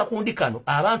 Era akakundi kano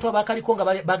abantu abakaliko nga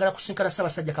bagala kusinkana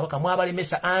Ssaabasajja Kabaka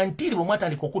mwabalemesa antiri bwe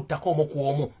mwatandika okuttako omu ku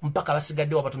omu mpaka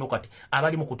basigadde wabatono kati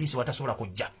abali mu kutiisi watasobola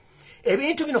kujja.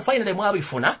 Ebintu bino finally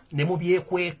mwabifuna ne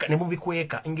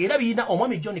mubikweka ng'era birina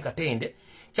omwami John Katende,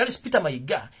 Charles Peter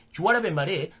Mayega, Kiwalabe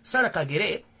Male, Sarah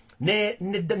Kagere ne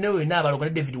n'abalongo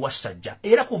ne David Wasajja.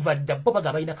 Era kuva dda bo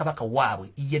bagamba balina kabaka waabwe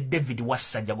ye David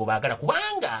Wasajja gwe baagala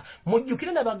kubanga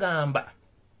mujjukire ne bagamba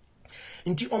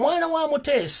nti omwana wa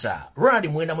Muteesa Ronald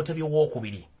Mwenda Mutebi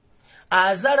owookubiri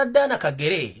azaala Dana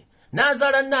Kagere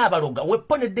n'azaala Nabaloga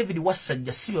Weppo ne David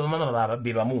Wasajja si bamama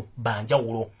be bamu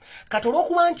banjawulo. Kati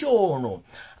olw'okuba nti ono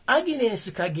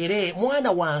Agnes Kagere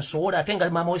mwana wa Nsowola ate nga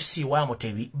mama we si wa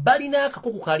Mutebi balina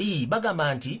akakuku kali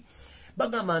bagamba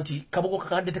nti kabogo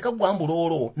kakadde tekagwa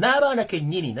mbuloolo n'abaana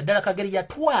kennyini naddala Kagere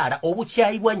yatwala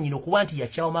obukyayi bwa nnyina okuba nti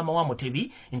yakyawa mama wa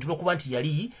Mutebi nti olw'okuba nti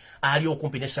yali ali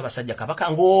okumpi ne Ssaabasajja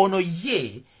Kabaka ng'ono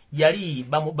ye yali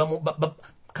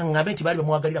kaŋŋambe nti baali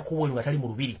bamwagalira ku bweru nga tali mu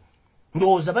lubiri.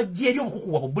 Ndowooza bajja eri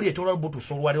obukuku bwabwe buleetera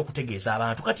obutuusa olwali okutegeeza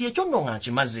abantu. Kati ekyo nno nga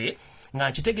nkimaze nga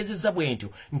nkitegeezezza bwe ntyo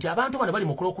nti abantu bano bali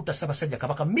mu okutta Ssaabasajja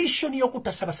Kabaka, mission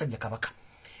y'okutta Ssaabasajja Kabaka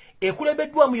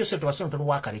ekulembeddwamu Yosef Tobasontono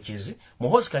wa Kalekezi,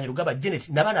 Muhoozi Kanyarugaba Janet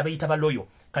n'abaana bayita baloyo.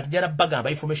 Kati jala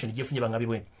bagamba information gyefunye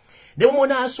bangabibwe ne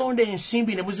mumona asonde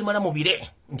ensimbi ne muzimala mu bire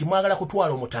nti mwagala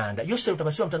kutwala omutanda. Yosef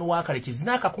Tobasontono wa Kalekezi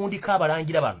n'akakundi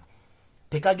k'abalangira bano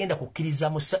tekagenda kukkiriza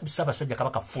mu Ssaabasajja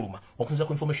Kabaka fuluma okunza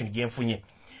ku information gyenfunye.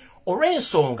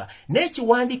 Olw'ensonga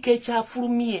n'ekiwandiiko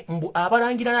ekyafulumye mbu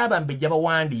abalangira n'abambejja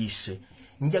bawandiise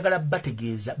njagala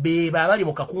bategeeza beba abali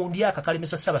mu kakundi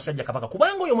akakalemesa Ssaabasajja Kabaka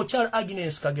kubanga oyo mukyala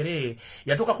Agnes Kagere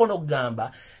yatuukako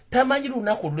n'okugamba tamanyi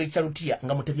lunaku lulekya lutya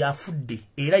nga Mutebi afudde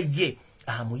era ye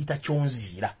amuyita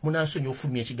kyonziira. Munansonyi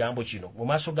ofulumya ekigambo kino mu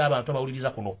maaso g'abantu abawuliriza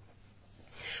kuno.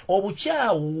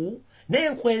 Obukyawu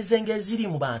n'enkwezenge eziri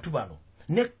mu bantu bano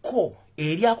nekko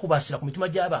eri akubasira ku mitima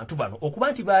gy'abantu bano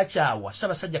okuba nti baakyawa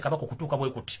Ssaabasajja Kabaka okutuuka bwe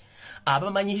kuti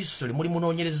abamanyi history muli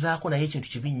munoonyerezaako naye ekintu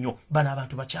kibi nnyo bano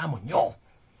abantu bakyamu nnyo.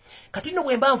 Kati nno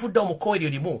bwe mba nvudde omuko eryo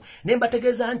limu ne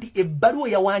mbategeeza nti ebbaluwa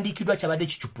yawandiikiddwa kyabadde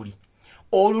kicupuli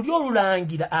oluli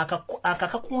olulangira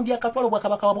akakakundi akatwala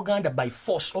Obwakabaka wa Buganda by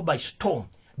force or by storm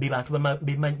be bantu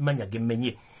bemanya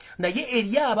gemmenye naye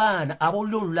eri abaana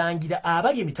aboluli olulangira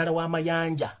abali emitala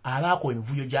w'amayanja abaako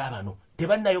envuyo gy'abano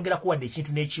tebannayogera kuwadde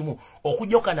ekintu n'ekimu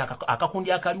okujjokana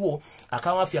akakundi akaliwo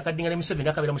akamafi akaddingana Museveni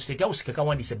akabeera mu State House ke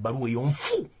kawandiise ebbaluwa eyo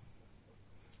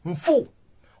nfu.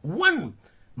 One,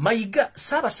 Mayega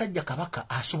Ssaabasajja Kabaka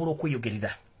asobola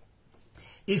okweyogerera.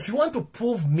 If you want to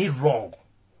prove me wrong,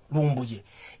 Lumbuye,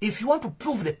 if you want to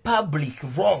prove the public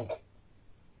wrong,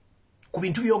 ku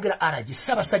bintu byogera araje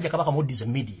Ssaabasajja Kabaka muddize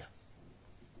media.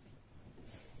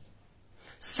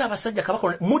 Ssaabasajja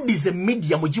Kabaka muddize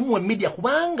media mujimuwe media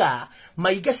kubanga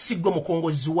Mayega siggwe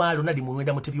mukongozi wa Ronald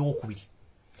Mwenda Mutebi owookubiri.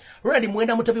 Ronald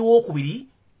Mwenda Mutebi owookubiri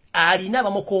alina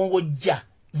abamukongojja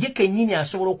ye kennyini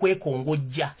asobola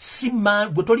okwekongojja si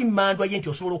gwe toli mandwa ye nti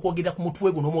osobola okwogera ku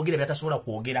mutwe gwo n'omwogera byatasobola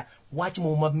kwogera waki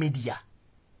mu media.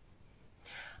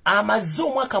 Amaze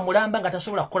omwaka mulamba nga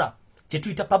tasobola kukola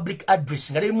kyetuyita public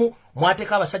address nga lemu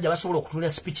mwateeka abasajja basobola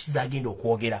okutunula speeches agenda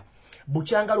okwogera.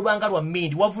 Bukyanga lubanga lwa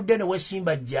mmindi wavudde ne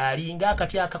wesimba jjali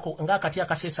ng'akati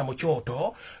akaseesa mu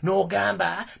kyoto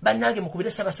n'ogamba bannange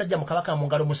mukubire Ssaabasajja mu Kabaka mu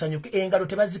ngalo musanyuke engalo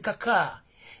tebazikaka.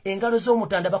 Engalo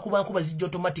z'omutanda bakuba nkuba zijja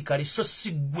automatically so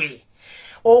sigwe.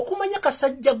 Okumanya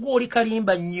kasajja gw'oli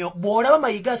kalimba nnyo bw'olaba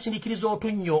Mayega asindikiriza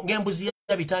otunnyo ng'embuzi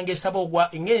yabitanga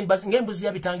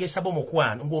esaba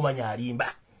omukwano ng'omanya alimba.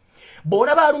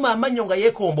 Bw'olaba aluma amannyo nga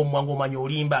yeekomba omumwa ng'omanya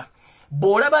olimba.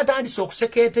 Bw'olaba atandise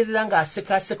okusekeeterera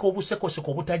ng'asekaaseka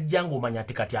obusekoseko obutajja ng'omanya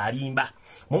nti kati alimba.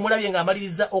 Mumulabye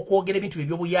ng'amaliriza okwogera ebintu bye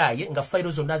by'obuyaaye nga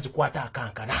fayiro zonna zikwata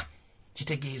akankana.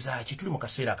 Kitegeeza ki tuli mu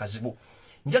kaseera akazibu.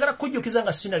 Njagala kujjukiza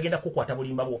nga sinagenda kukwata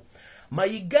bulimba bwo.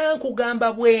 Mayega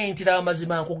nkugamba bwenti laba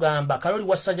mazima nkugamba Kaloli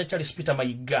Wasajja Charles Peter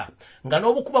Mayega nga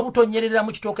n'obukuba butonyerera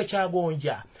mu kitooke kya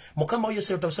Gonja. Mukama wa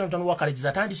Yosef Tobasontono wa Kalekezi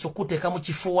atandise okuteeka mu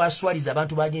kifo waswaliza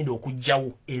abantu bagenda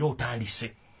okujjawo era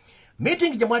otandise.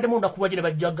 Meeting gye mwadde munda kubajja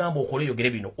bajja gamba okole yogere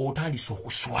bino otandise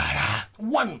okuswala.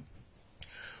 One,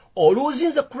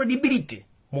 oluzinze credibility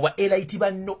mu ba elite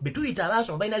banno betuyita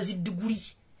abasoma balina ziddiguli.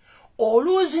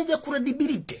 Oluzinze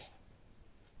credibility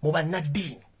mu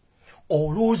bannaddiini.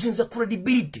 Oluzinze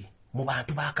credibility mu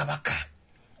bantu ba Kabaka.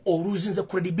 Oluzinze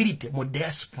credibility mu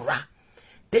diaspora.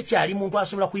 Tekyali muntu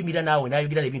asobola kuyimira naawe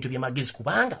n'ayogera ebintu by'amagezi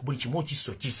kubanga buli kimu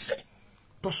okisso kisse.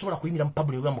 Tosobola kuyimira mu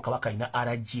public mu Kabaka ina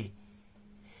RJ.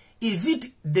 Is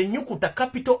it the nyukuta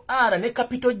capital R ne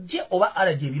capital J oba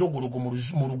RJ ebirogologo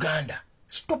mu Luganda?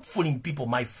 Stop fooling people,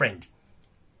 my friend.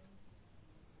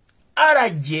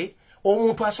 Araje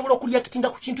omuntu asobola okuliakitinga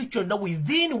ku kintu kyonna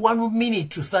within 1 minute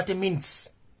to 30 minutes.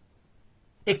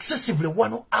 Excessively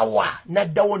 1 hour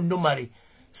naddawo normally.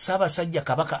 Ssaabasajja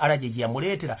Kabaka Araje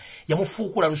yamuleetera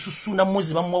yamufuukula lususu na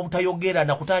muzi bamuwa butayogera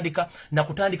na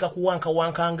kutandika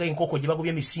kuwanka enkoko gye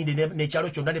bagobye emisinde n'ekyalo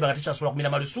kyonna ne bagatekyasobola kumira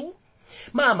malusu.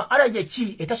 Maama Araje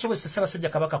ki etasobozesa Ssaabasajja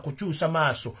Kabaka kukyusa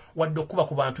maaso wadde okuba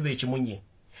ku bantu b'ekimunye.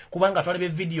 Kubanga twalebe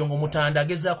video ng'omutanda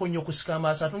agezaako nnyo okusika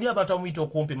amaaso atundi abantu amuyita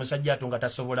okumpi musajja ato nga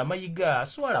tasobola Mayiga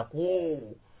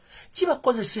swalako.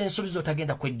 Kibakozesa ensobi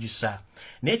z'otagenda kwejjusa.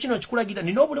 Naye kino kikulagira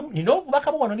nina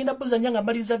obubaka bwo wano ngenda buzanya nga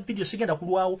mbaliriza video sigenda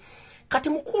kulwawo. Kati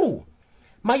mukulu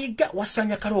Mayiga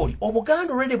wasanya kaloli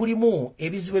Obuganda already bulimu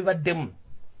ebizibu ebibaddemu.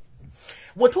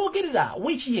 Bwe twogerera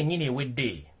wiiki yennyini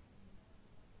ewedde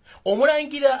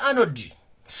Omulangira Arnold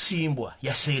Simbwa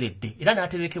yaseeredde era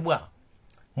n'aterekebwa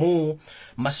mu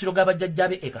masiro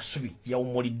g'abajjajjabe ekasubi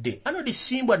yawumulidde. Arnold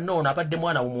Simbwa nno abadde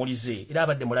mwana wumulize era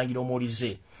abadde mulangira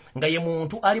omulize nga ye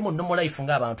muntu ali mu normal life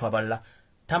ng'abantu abalala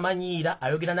tamanyiira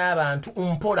ayogera n'abantu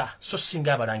mpola so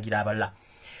singa abalangira abalala.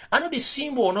 Arnold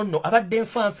Simbwa ono nno abadde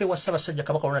nfanfe wa Ssaabasajja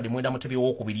Kabaka Mwenda Mutebi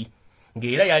owookubiri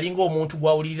ng'era yalinga omuntu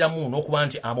gw'awuliriramu n'okuba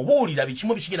nti amubuulira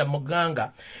bikimu bikigenda mu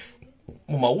gganga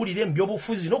mu mawulire mu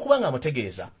by'obufuzi n'okuba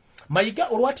ng'amutegeeza. Mayiga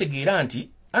olwategeera nti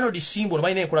Arnold Simbwa ono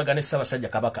balina enkolagana ne Ssaabasajja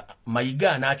Kabaka,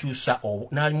 Mayiga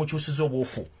n'amukyusiza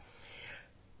obwofu.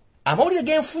 Amawulire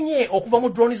genfunye okuva mu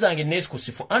drone zange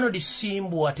nesikusifu Arnold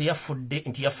Simbwa teyafudde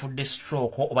nti yafudde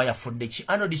stroke oba yafudde ki.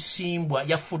 Arnold Simbwa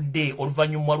yafudde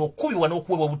oluvannyuma lw'okubibwa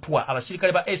n'okuweebwa obutwa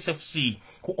abasirikale ba SFC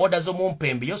ku order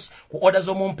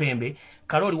z'omumpembe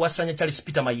Kaloli Wasanya Charles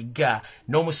Peter Mayiga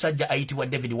n'omusajja ayitibwa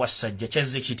David Wasajja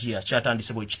kyazze kitya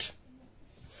kyatandise bwe kiti.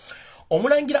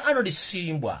 Omulangira Arnold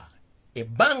Simbwa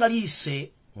ebbanga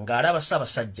liise ng'alaba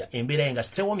Ssaabasajja embeera ye nga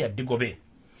sitewomya ddigobe.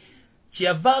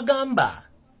 Kyeyava agamba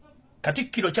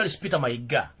Katikkiro Charles Peter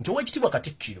Mayiga nti ow'ekitiibwa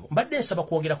Katikkiro mbadde nsaba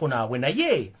kwogerako naawe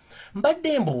naye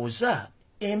mbadde mbuuza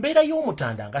embeera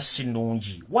y'omutanda nga si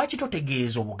nnungi lwaki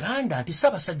totegeeza Obuganda nti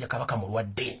Ssaabasajja Kabaka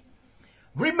mulwadde.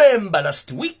 Remember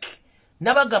last week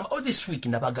this week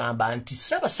nabagamba nti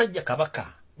Ssaabasajja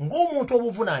Kabaka ng'omuntu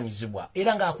obuvunaanyizibwa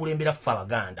era ng'akulembera ffe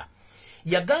Abaganda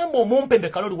yagamba omumpembe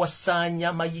Kaloli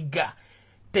Wasanya Mayiga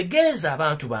tegeeza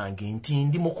abantu bange nti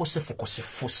ndi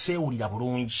mukosefu seewulira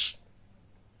bulungi.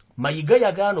 Mayiga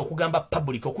yagaana okugamba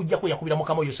public okujjako yakubira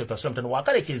mukama Yosef Tasamtano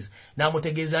wakalekezi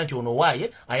n'amutegeeza nti ono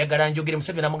waaye ayagala njogere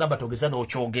Museveni n'amugamba togeza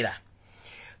n'okyogera.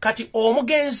 Kati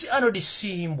omugenzi Arnold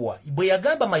Simbwa bwe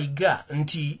yagamba Mayiga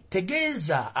nti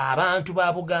tegeeza abantu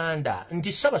ba Buganda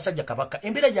nti Ssaabasajja Kabaka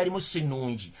embeera gy'alimu si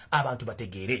nnungi abantu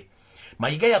bategeere.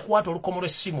 Mayiga yakwata olukomo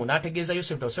lw'essimu n'ategeeza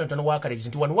Yosef Tasamtano wakalekezi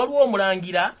nti wano waliwo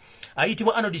omulangira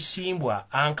ayitibwa Arnold Simbwa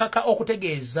ankaka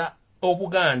okutegeeza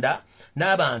Obuganda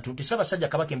n'abantu nti Ssaabasajja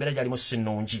Kabaka embeera gy'alimu si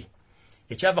nnungi.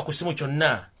 Ekyava ku ssimu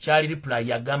kyonna kyali reply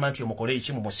yagamba nti omukole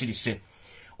eki mumusirise.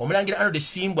 Omulangira Arnold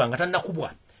Simbwa nga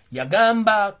tannakubwa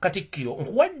yagamba Katikkiro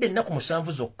nkuwadde ennaku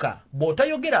 7 zokka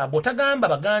bw'otagamba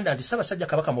Baganda nti Ssaabasajja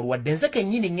Kabaka mulwadde nze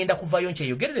kennyini ngenda kuvaayo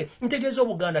nkyeyogerere ntegeeza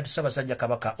Obuganda nti Ssaabasajja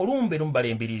Kabaka olumbe lumbala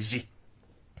embiriizi.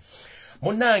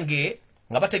 Munnange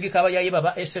nga bategeka abayayi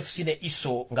baba SFC ne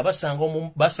ISO nga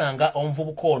basanga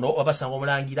omuvubuka ono babasanga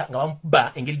omulangira nga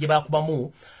bamuba engeri gye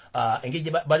bakubamu engeri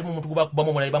gye bali mu muntu gwe bakubamu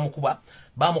omulala bamukuba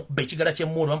bamukuba ekigala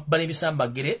ky'emmundu bamukuba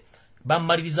n'ebisambagere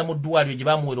bamumaliriza mu ddwaliro gye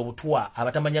bamuwera obutwa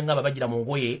abatamanya ngamba bagira mu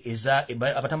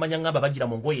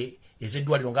ngoye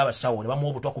ez'eddwaliro ng'abasawo ne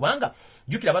bamuwa obutwa kubanga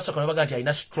jjukira basooka ne baga nti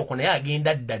alina stroke naye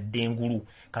agenda ddadde engulu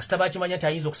kasita bakimanya nti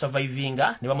ayinza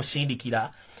okusurvivinga ne bamusindikira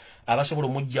abasobola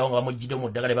omujjawo nga bamujjidde mu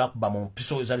ddagala bakuba mu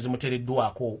mpiso ezaali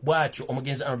zimuteereddwako. Bw'atyo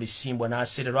omugenzi Arnold Simbwa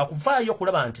n'asererwa kuvaayo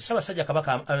okulaba nti Ssaabasajja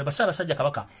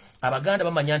Kabaka Abaganda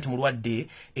bamanya nti mulwadde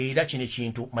era kino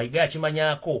ekintu Mayiga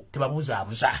yakimanyaako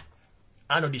tebabuzaabuza.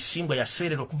 Arnold Simbwa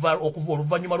yasererwa okuva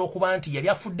oluvannyuma lw'okuba nti yali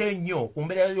afudde nnyo ku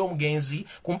mbeera y'omugenzi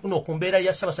ku mbeera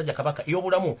ya Ssaabasajja Kabaka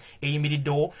ey'obulamu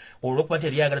eyimiriddewo olw'okuba nti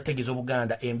yali yagala tegeeza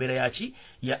Obuganda embeera yaki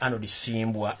ya Arnold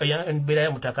Simbwa embeera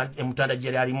y'emutanda gye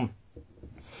yali alimu.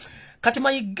 Kati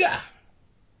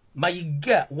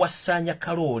Mayiga wasanya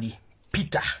Kaloli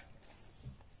Peter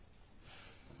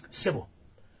Sebo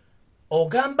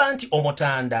ogamba nti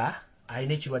omutanda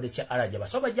alina ekirwadde kya alaja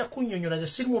basaba bajja kunnyonnyola ze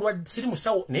siri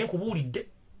musawo naye nkubuulidde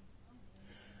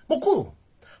mukulu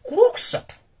ku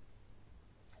Lwokusatu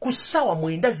ku ssaawa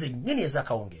 9 zennyini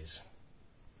ez'akawungeezi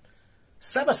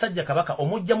Ssaabasajja Kabaka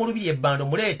omujja mu Lubiri ebbando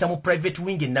muleeta mu private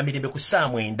wing Namirembe ku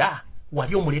ssaawa 9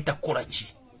 wali omuleeta kukola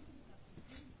ki?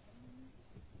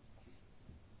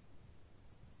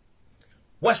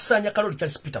 Wasanya Kaloli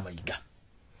Charles Peter Mayiga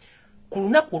ku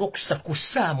lunaku olwokusatu ku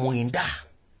ssaawa 9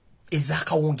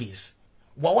 ez'akawungeezi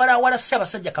wawala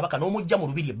Ssaabasajja Kabaka n'omujja mu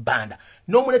lubiri ebbanda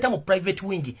n'omuleeta mu private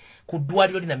wing ku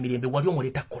ddwaliro lina Mirembe wali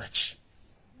omuleeta kukola ki?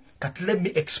 Kati let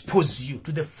me expose you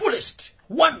to the fullest.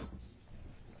 One,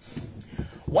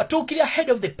 watuukirira head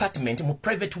of department mu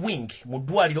private wing mu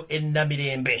ddwaliro e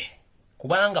Namirembe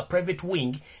kubanga private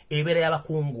wing ebeera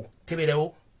y'abakungu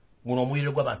tebeerawo guno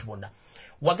omuliro gw'abantu bonna.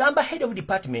 Wagamba head of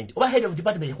department oba head of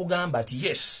department yakugamba ati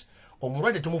yes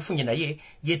omulwadde tumufunye naye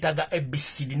yeetaaga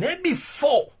ABCD ne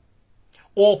before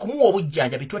okumuwa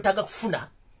obujjanjabi twetaaga kufuna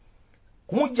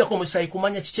kumuggyako omusaayi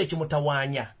kumanya kiki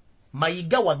ekimutawaanya.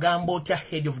 Mayega wagamba otya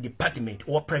head of department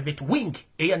owa private wing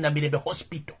eya Namirembe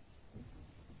hospital?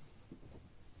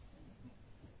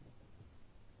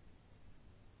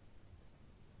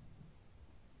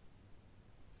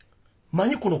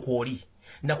 Manyi kuno kwoli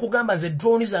nakugamba nze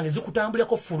drone zange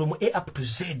zikutambulako from A up to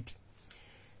Z.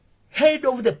 Head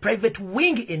of the private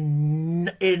wing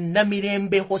in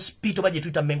Namirembe hospital baje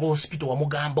tuita Mengo hospital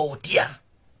wamugamba otya?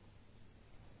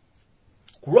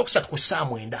 Kuroksat ku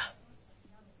ssaawa 9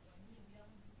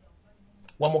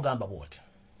 wamugamba bwoti.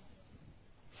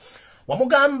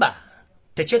 Wamugamba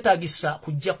tekyetaagisa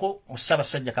kujjako mu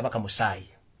Ssaabasajja Kabaka musaayi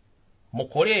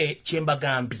mukole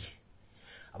kyembagambye.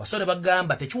 Abasole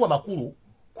bagamba tekiwa makulu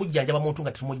kujjanjaba muntu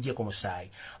nga temujjeko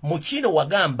musaayi. Mu kino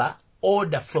wagamba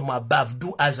order from above,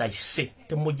 do as I say.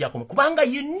 Temujjako kubanga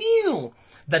you knew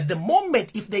that the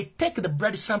moment if they take the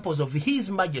blood samples of His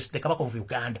Majesty the Kabaka of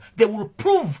Uganda, they will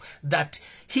prove that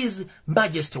His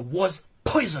Majesty was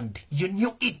poisoned. You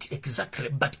knew it exactly,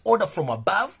 but order from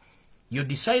above, you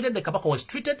decided the Kabaka was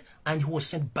treated and he was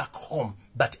sent back home.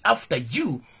 But after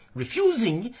you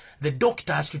refusing the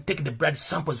doctors to take the blood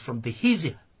samples from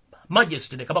His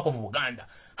Majesty the Kabaka of Uganda,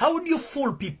 how would you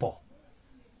fool people?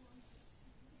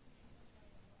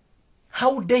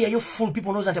 How dare you fool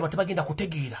people knows that batagenda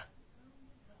kutegeera?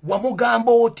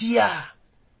 Wamugamba otya?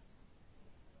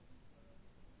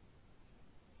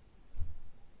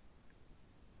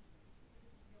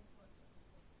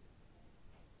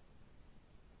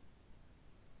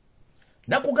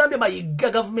 Nakugambye Mayega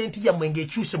government ya mwenge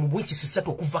ekyuse mu bwinki 3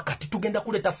 okuva kati tugenda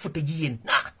kuleta footage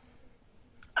yenna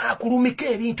akulumika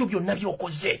ebintu byonna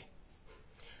byokoze.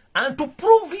 And to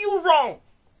prove you wrong,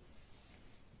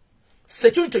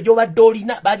 security gy'obadde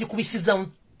olina bagikubisiza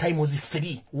times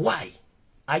 3. Why?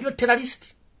 Are you a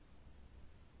terrorist?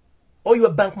 Or you a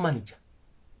bank manager?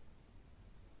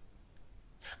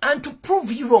 And to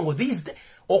prove you wrong,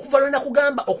 okuvalana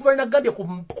kugamba gambye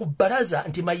ku baraza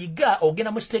nti Mayega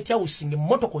ogenda mu State House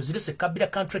ng'emmotoka zirese Kabira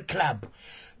Country Club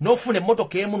n'ofuna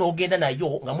emmotoka emu n'ogenda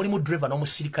nayo nga mulimu driver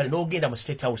n'omusirikale n'ogenda mu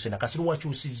State House na kasiro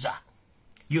wakyusiza.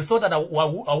 You thought that I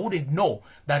wouldn't know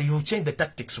that you changed the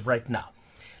tactics right now.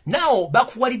 Now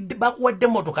bakuwadde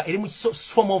emmotoka eri mu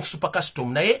form of super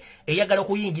custom naye eyagala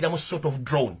okuyingira mu sort of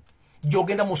drone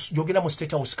gyogenda mu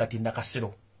State House kati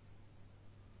nakasiro.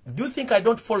 Do you think I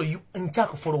don't follow you?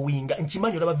 Nchaka following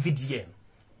nchimanyo laba VDN.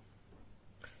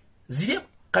 Zile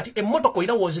kati emotoka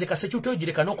ina wozileka security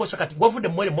ojileka nokosa kati wavude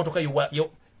mwele motoka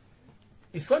yo.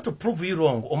 If you want to prove you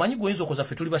wrong, omanyi gwenzo koza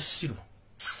fetuli basiru.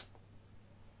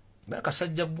 Maka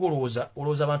sajja gwoloza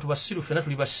abantu basiru fena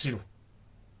tuli basiru.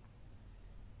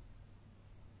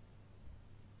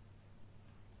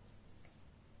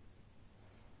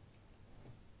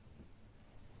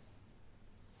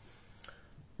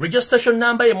 Registration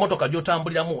number ye motoka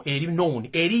gyotambuliramu eri known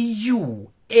eri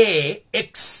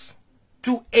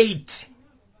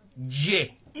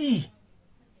UAX28JE.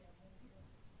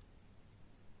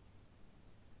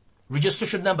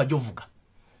 Registration number gyovuga.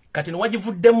 Kati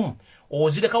wagivuddemu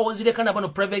ozireka na bano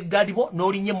private guard bo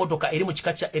n'olinnye motoka eri mu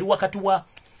kikacha eri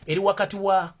wakati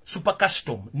wa super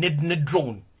custom ne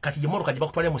drone. Kati ye motoka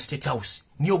gyebakutwalira mu State House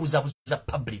niyo buzabuza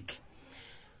public.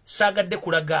 Sagadde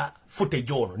kulaga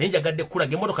footage ono nenjagadde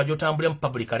kulaga emotoka gyotambulira mu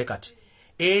public ale kati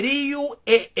eri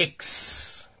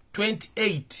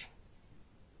UAX28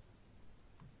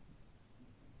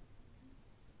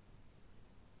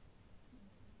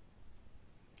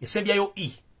 esebyayo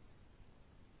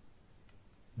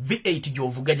V8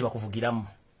 gyovuga gye bakuvugiramu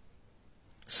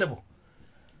sebo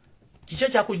kiki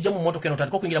kyakujja mu motoka eno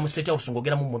tatiko kuingira mu State House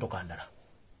ngogera mu motoka ndala.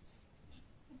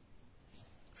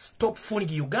 Stop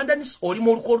fooling Ugandans. Oli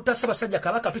mu olukolta Ssaabasajja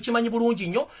Kabaka tukimanyi bulungi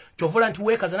nnyo kyovula nti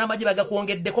weekaza n'amagye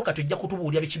bagakwongeddeko katujja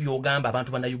kutubuulira biki byogamba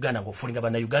abantu bana Uganda ng'ofulinga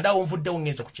bana Uganda awo nvuddewo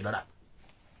ngenze ku kirala.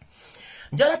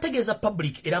 Njala tegeeza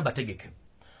public era mbategeke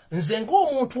nze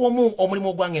ng'omuntu omu omulimu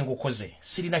ogwange ngukoze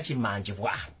sirina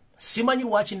kimanjibwa simanyi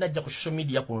lwaki najja ku social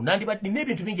media kuno nandibadde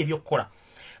n'ebintu bingi ebyokkola.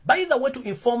 By the way, to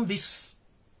inform this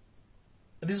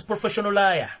professional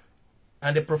liar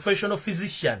and a professional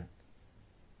physician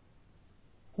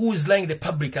who is lying the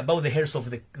public about the health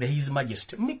of His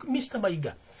Majesty. Mr.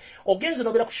 Mayega, ogenze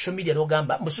nobera ku social media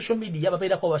n'ogamba mu social media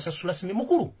babeera ko basasula simi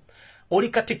mukulu. Oli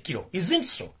katikiro, isn't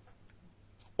so?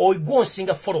 Or go and sing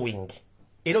a following.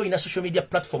 Ero in a social media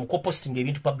platform ko posting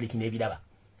ebintu public n'ebiraba.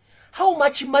 How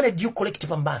much money do you collect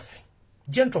per month?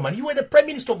 Gentlemen, you are the Prime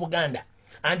Minister of Uganda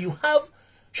and you have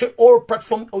all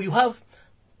platform, or you have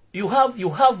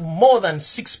more than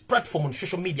 6 platforms on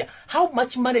social media. How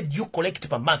much money do you collect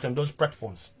per month on those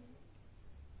platforms?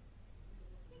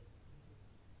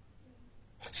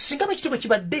 Singa bechitwe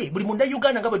chibadde buli munda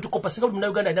Uganda ngabo tukopa singa buli munda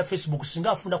Uganda na Facebook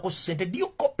singa afuna ko sente. Do you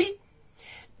copy?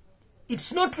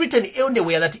 It's not written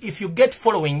anywhere that if you get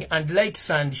following and likes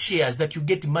and shares that you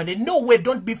get money. No way,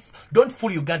 don't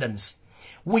fool Ugandans.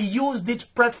 We use this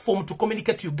platform to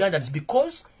communicate to Ugandans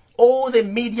because all the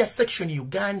media section in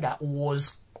Uganda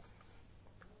was,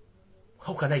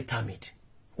 how can I term it,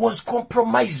 was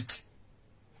compromised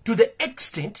to the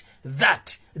extent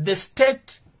that the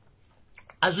state,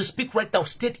 as we speak right now,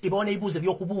 state ibone ibuze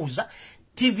byokubuza,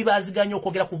 TV baziganya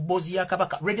okwogera ku bozi ya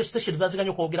Kabaka, radio station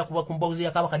baziganya okwogera ku bozi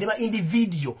ya Kabaka, deba in the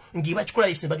video ngiba chikola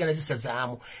isimbagana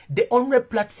zisazaamu. The only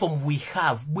platform we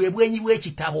have bwebwenyi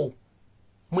bwekitabo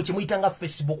muchimuyitanga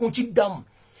Facebook nchiddamu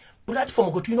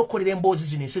platform ko tulina okukolera emboozi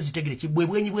zino ensi zitegere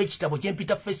kibwebwenyi bwekitabo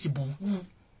kyempita Facebook.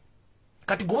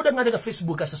 Kati goboda ngandeka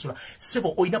Facebook asasula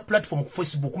sebo oyina platform ku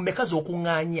Facebook mmekazi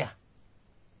okunganya.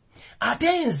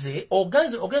 Atenze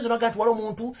ogenze bagati walo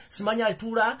muntu simanya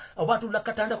atula obatula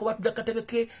katanda ko batula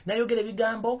katebeke nayogera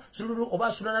bigambo sululu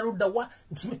obasula na ludda wa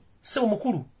sebo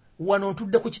mukulu wano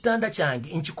ntudde ku kitanda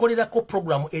kyange nkikolera ko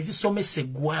program ezisomese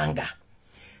gwanga.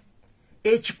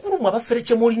 Ekikulu mwabafere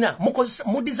kye mulina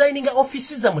mu designing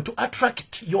offices zamu to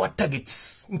attract your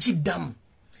targets. Nchiddamu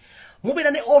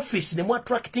mubera ne office ne mu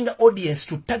attracting audience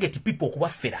to target people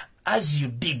kubafera as you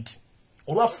did.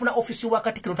 Olwafuna office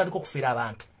wakati kino tandika okufera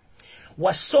abantu.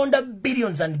 Wasonda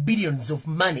billions and billions of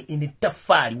money in the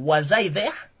tafari. Was I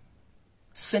there?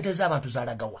 Sente z'abantu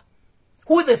zalagawa.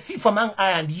 Who is the thief among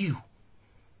I and you?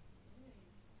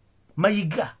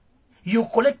 Mayega, you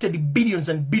collected billions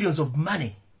and billions of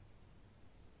money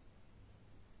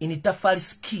in a tafari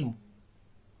scheme.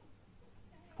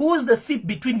 Who is the thief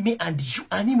between me and you?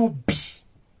 Animal B.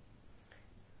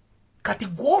 Kati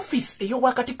go office eyo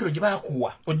wakati kiro jibaya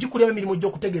kuwa. Ojikulya emirimu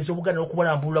gy'okutegeeza Obuganda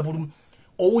n'okubalambulula bulumu.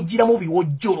 Owujiramu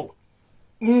biwojjolo.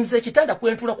 Nze kitanda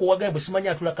kwentula ku wagambo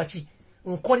simanya atula kaki.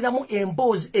 Nkoleramu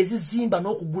emboozi ezizimba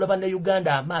n'okugula bana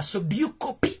Uganda amaaso. Do you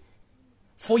copy?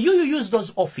 For you use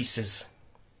those offices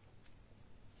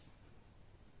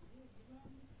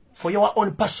for your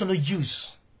own personal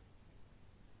use.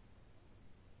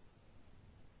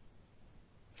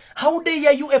 How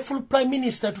dare you, a full Prime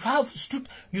Minister, to have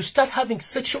you start having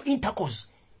sexual intercourse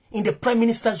in the Prime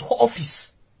Minister's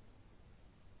office?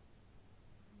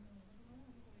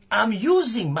 I'm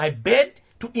using my bed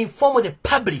to inform the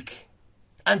public,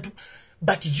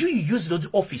 but you use those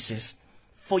offices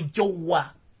for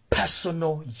your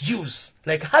personal use,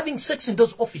 like having sex in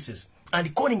those offices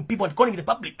and calling people and calling the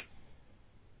public.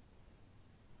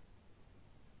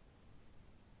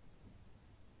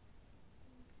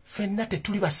 Fenna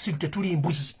tetuli basiru tetuli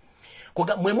mbuzi.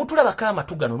 Koga mwe mutulaba kama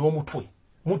tugano n'omutwe.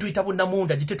 Muntu itabu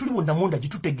namunda jitetuli bu namunda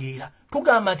jitutegeera.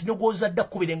 Tugamba nti nogoza dda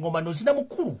kubira engoma nozina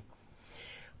mukulu.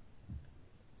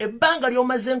 Ebbanga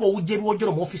lyomazengo ujjeru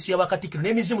wojjolo mu ofisi ya Bakatikiro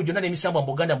n'emizimu gyonna n'emisambo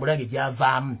mboganda mbulange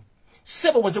gyavaamu.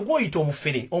 Sebo waze gwoyita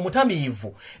omufere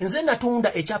omutamiivu. Nze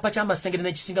natunda ekyapa ky'amasengere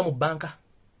n'ekisinga mu banka.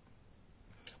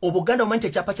 Obuganda omanyi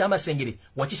ekyapa ky'amasengere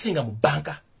wakisinga mu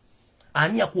banka.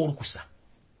 Ani yakuolukusa?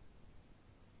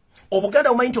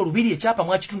 Obuganda omanyi olubiri ekyapa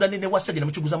mwakitunda ne wasajja ne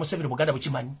mukiguza Museveni Buganda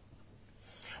bukimanyi.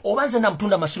 Obanze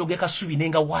namutunda masiro ge kasubi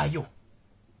nenga waayo.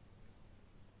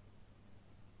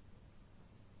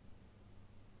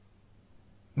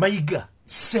 Mayega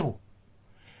sebo.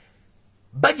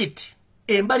 Budget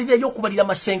embalira y'okubalira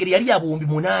amasengere yali abumbi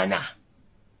 8.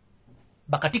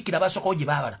 Bakatikira basoko gye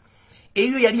babala.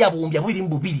 Eyo yali abumbi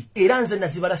 22 era nze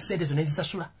nazibala sente zo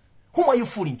nezisasula. Whom are you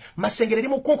fooling? Masengere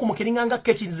limu konku mukiringanga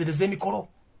kechi nzireze mikolo.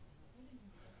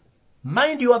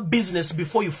 Mind your business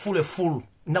before you fool a fool.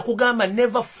 Nakugamba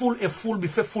never fool a fool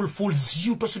before fool fools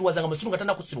you. Tosiriwaza nga masunu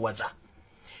katana kusiriwaza.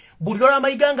 Bulirwa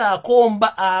Mayega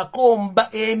akomba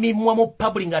emimwa mu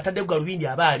public atadde galubindi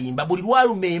abalimba. Bulirwa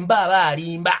lumemba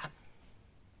abalimba.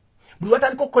 Bulirwa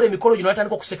tandiko kola emikolo gino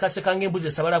tandiko kusekaseka ngembuzi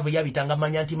esabalavu yabitanga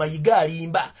manya nti Mayega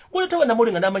alimba. Kuletawa na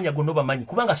mulinga namanya gono bamanyi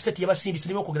kubanga state yabasindi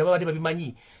sinimo kugera babade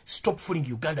babimanyi. Stop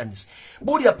fooling Ugandans.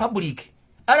 Bulirwa public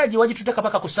alaji wajitutaka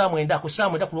paka kusamwenda ku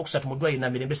lokusatu mudwali na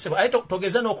mirembe sebo aito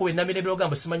togezana okuwe na mirembe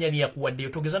ogambo simanya ni yakuwadde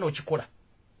togezana okikola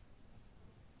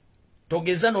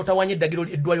togeza notawanye eddagiro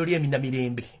eddwaliro ly'Eminda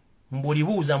Mirembe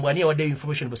mbulibuuza mbwani yawadde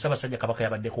information bwe Ssaabasajja Kabaka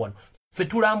yabaddeko wano ffe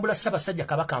tulambula Ssaabasajja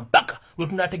Kabaka mpaka lwe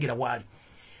tunaategera waali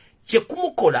kye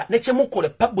kumukola ne kye mukola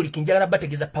public njagala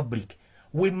bategeeza public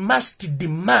we must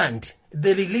demand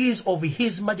the release of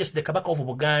His Majesty the Kabaka of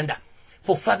Buganda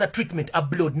for further treatment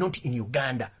abroad, not in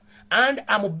Uganda. And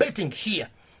I'm betting here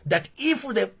that if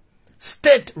the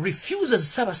state refuses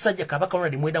Ssaabasajja Kabaka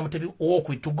Mutebi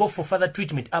Bubizade to go for further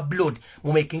treatment abroad,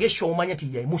 mumaking sure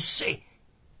must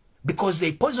because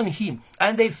they poison him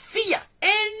and they fear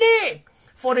any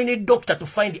foreign doctor to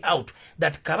find out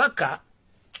that Kabaka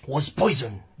was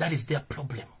poisoned. That is their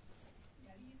problem.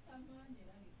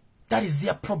 That is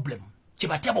their problem.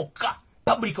 Chibatiaboka,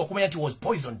 public community was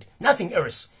poisoned. Nothing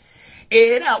else.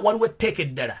 Era waliwo take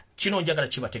eddala. Kino njagala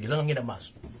kibategeeza ngenda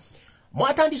maaso.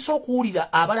 Mwatandise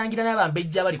okuwulira abalangira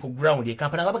n'abambejja bali ku ground e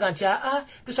Kampala nga baga nti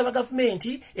tusaba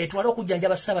gavumenti etwale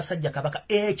okujjanjaba Ssaabasajja Kabaka.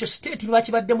 Ekyo state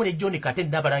bakibaddemu ne John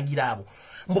Katende n'abalangira abo.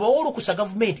 Mbubawola okusa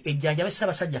gavumenti ejjanjabe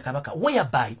Ssaabasajja Kabaka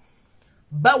whereby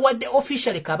bawadde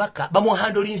officially Kabaka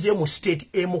bamuhandolinze mu state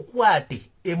emukwate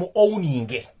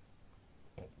owning.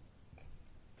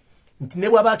 Nti ne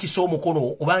bw'aba akisa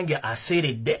omukono obange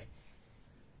aseeredde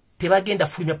tebagenda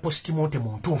fulumya postmortem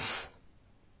ntuufu.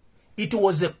 It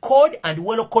was a code and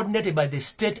well coordinated by the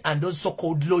state and those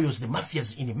so-called lawyers, the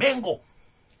mafias in Mengo.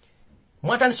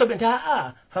 Mwatandise nti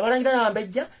fabalangira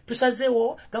n'abambejja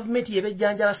tusazeewo gavumenti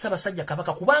yebejjanjala Ssaabasajja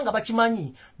Kabaka kubanga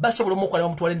bakimanyi basobola omukola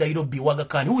bamutwala Nairobi wa Aga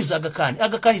Khan. Who is Aga Khan?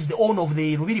 Aga Khan is the owner of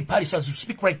the Rubiri Palace as you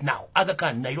speak right now. Aga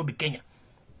Khan, Nairobi, Kenya.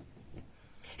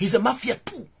 He's a mafia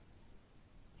too.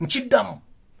 Mchiddamu.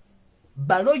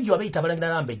 Baloyo abaita abalangira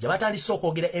n'abambejja batandise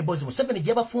okwogera emboozi Museveni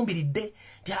gye bafumbiridde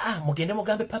nti mugende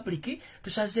mugambe public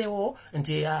tusazeewo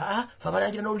nti fe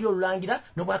abalangira n'oluli olulangira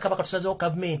n'Obwakabaka tusazeewo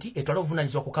gavumenti etwala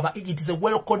obuvunaanyizibwa ku Kabaka. It is a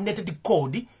well coordinated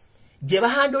code gye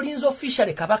bahandolinze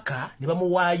officially Kabaka ne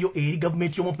bamuwaayo eri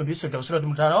gavumenti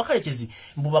y'omutala wakalekezi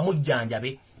mbu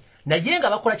bamujjanjabe naye nga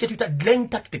bakola kye tuyita delaying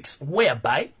tactics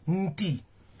whereby nti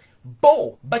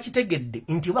bo bakitegedde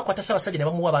nti bakwata Ssaabasajja ne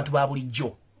bamuwa abantu ba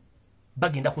bulijjo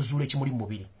bagenda kuzuula ekimuli mu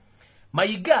mubiri.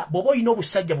 Mayega bw'oba olina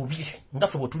obusajja bubiri nga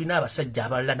ffe bwe tulina abasajja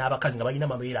abalala n'abakazi nga balina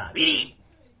amabeere abiri.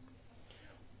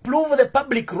 Prove the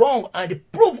public wrong and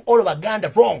prove all of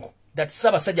Baganda wrong that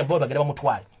Ssaabasajja bo bagenda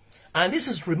bamutwale. And this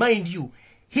is to remind you,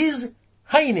 His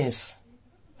Highness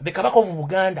the Kabaka of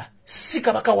Buganda si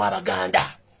Kabaka wa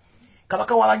Baganda.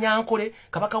 Kabaka wa Banyankole,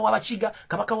 Kabaka wa Bakiga,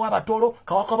 Kabaka wa Batolo,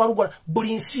 Kabaka wa Lugala,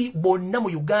 buli nsi bonna mu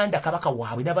Uganda Kabaka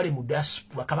waabwe n'abali mu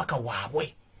diaspora Kabaka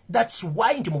waabwe. That's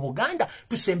why nti mu Buganda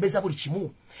tusembeza buli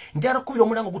kimu. Njala kubira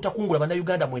omulango gutakungula bana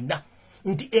Uganda mwenna.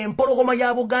 Nti empologoma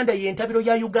ya Buganda yentabiro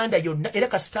ya Uganda yonna era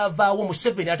kasitavaawo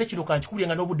Museveni ate kino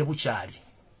kankikulyenga n'obudde bukyali.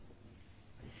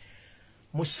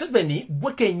 Museveni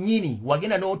gwe kennyini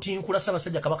wagenda n'otinkula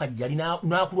Ssaabasajja Kabaka gyali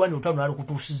n'akulwana olutalo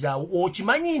n'alukutuusizaawo.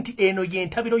 Okimanyi nti eno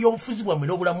yentabiro y'obufuzi bwammwe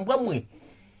n'obulamu bwammwe.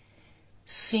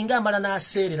 Singa amala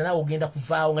n'aseerera naawe ogenda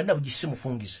kuvaawo nga nina bugisi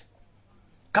mufungize.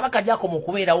 Kabaka gyakoma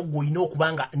okubeerawo gwe olina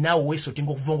okubanga naawe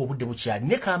weesotinga okuva nga obudde bukyali.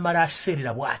 Ne kaamala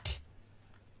aseerera bw'ati.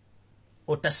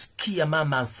 Otasikia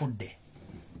mama nfudde.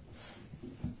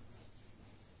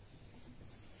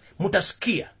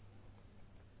 Mutasikia.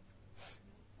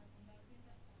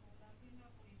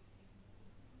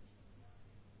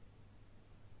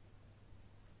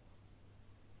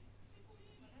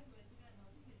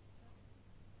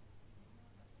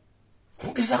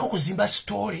 Mugezaako kuzimba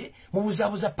story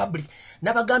mubuzaabuza public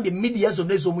n'abagambye media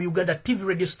zonna ez'omu Uganda TV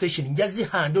radio station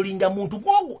njazihandolinga muntu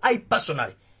gwogu I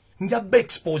personally njabba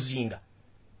exposinga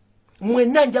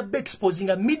mwenna njabba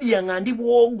exposinga media nga ndi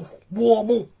bwogu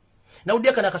bwomu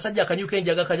nawudde kana akasajja akanyuka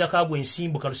enjaga kaja kagwa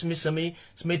ensimbu kalusimisame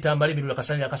simetambale birula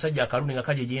akasajja akalune nga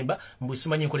kaje jemba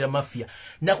mbusimanye nkolera mafia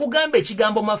nakugamba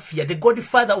ekigambo mafia. The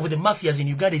godfather of the mafias in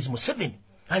Uganda is Museveni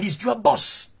and he's your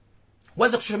boss.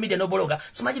 What's the social media no bologa?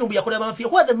 Imagine we are calling mafia.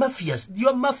 Who are the mafias?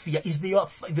 Your mafia is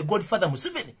the godfather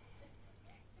Museveni.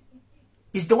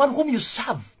 Is the one whom you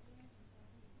serve.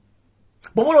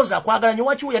 Boboloza kwagala nyo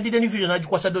wachi ya did new vision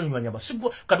ajukwasa Doni Wanyama.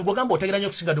 Sigo kadugo gambo otegera nyo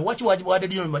kusinga do wachi wa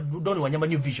Doni Wanyama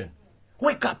new vision.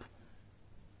 Wake up.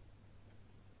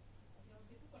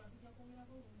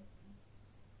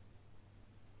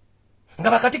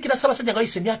 Ngaba katikira Ssaabasajja nga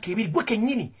yise myaka ebiri gwe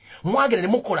kennyini mwagera ne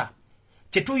mukola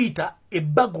kyetuyita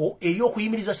ebbago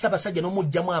ey'okuyimiriza Ssaabasajja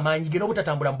n'omugjamu amaanyi gera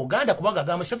obutatambula mu Buganda kubanga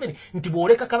agamba Museveni nti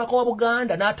bw'oleka Kabaka wa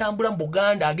Buganda n'atambula mu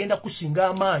Buganda agenda kusinga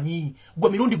amaanyi gwe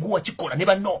mirundi guwa kikola ne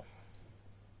banno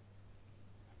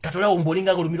katolawo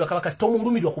mbolinga olumirwa Kabaka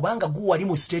tomulumirwa kubanga guwa ali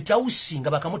mu State House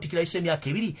nga bakamutikira ise emyaka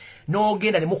ebiri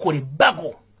n'ogenda ne mukola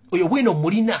ebbago oyo bwino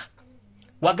mulina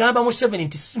wagamba Museveni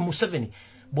nti Museveni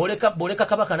boleka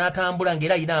kabaka n'atambula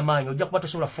ngera ina amaanyi ojja kuba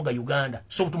tosobola kufuga Uganda.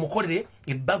 So tumukolere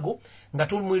ebbago nga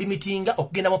tumulimitinga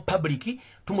okugenda mu public,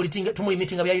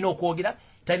 tumulimitinga byalina okwogera,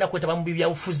 talina kwetaba mu bibya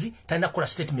bufuzi, talina kukola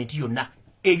statement yonna.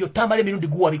 Eyo tambale mirundi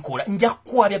guwa bikola. Nja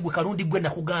kwabya gwe Kalundi gwe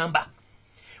nakugamba.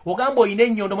 Ogamba oyine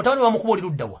ennyondo mutabani wa mukuba oli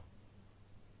luddawa.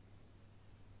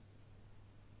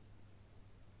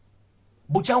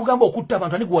 Bucha ogamba okutta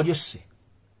abantu ani gwe sse.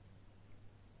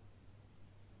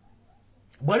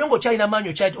 Bwalongo China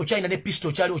manyo China ne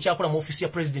pistol chali ochakola mu office ya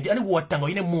president ani gwe wattanga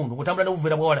oyine mundu ngotambula na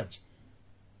buvera bwawalaji.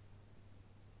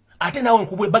 Ate nawe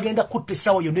nkubwe bagenda kutte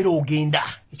sawa yonero ogenda.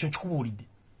 Ekyo nkikubulidde.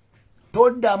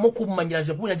 Toda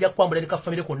mukumanyiraze kunya ja kwambula ne ka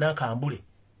family ko nakambule.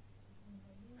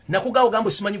 Nakugawo gambo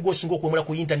simanyi gosingo okwemula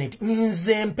ku internet.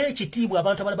 Nze mpe ekitiibwa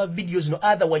abantu abalaba videos no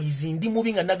otherwise ndi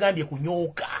mubinga nagambye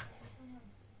kunyooka.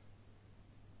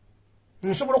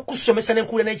 Nsobola okusomesa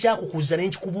n'enkulira n'ekyakukuza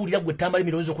n'enkikubuulira gwe tambala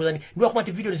emirowoozo okozani. Ndwa kuba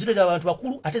nti video zirega abantu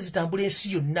bakulu ate zitambula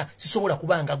ensi yonna sisobola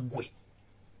kubanga gwe.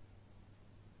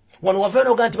 Wano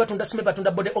waveno ganti batunda sime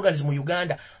batunda body organs mu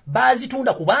Uganda.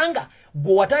 Bazitunda kubanga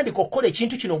gwe watandika okukola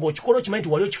ekintu kino ng'okikola okimanyi nti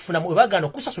wali okifunamu we bagana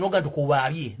okusasula n'oganda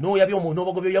okubaabye. N'oyabye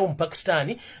n'obagobye byabo mu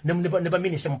Pakistan ne ba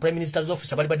minister mu prime minister's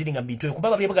office abali badiringa mu bintu ebyo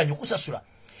kuba baganya okusasula.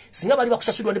 Singa bali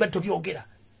bakusasulwa ne batobyogera.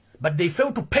 But they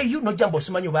fail to pay you no jambo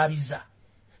osimanyi obaabiza.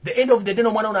 The end of the day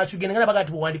no mwana onachugenda ngana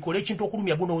bagati buwandikola ekintu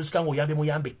okulumya guno uzikanga oyambe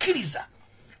muyambe kiriza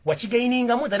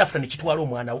wachigaininga mu then after ne kitwala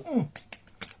omwana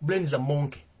brain is a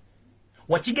monkey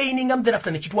wachigaininga mu then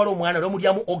after ne kitwala omwana lo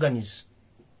mulyamu organize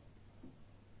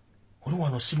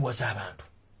oluwano sirwa z'abantu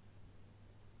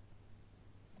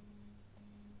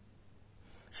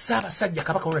Ssaabasajja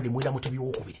Kabaka wona demwera Mutebi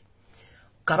wokubiri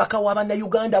Kabaka w'abana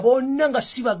Uganda bonna nga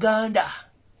si Baganda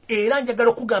era njagala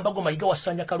okugamba go Mayega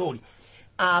wasanya kaloli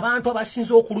abantu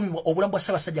abasinze okulumibwa obulamu bwa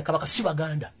Ssaabasajja Kabaka si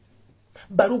Baganda.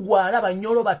 Balugwala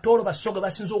banyolo batolo basoga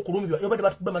basinze okulumibwa yo bade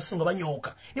batubba masingo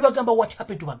banyooka. Ni bagamba what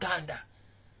happened to Baganda?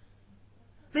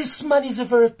 This man is a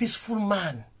very peaceful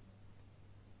man.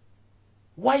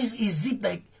 Why is it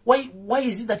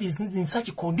that he's in such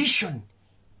a condition?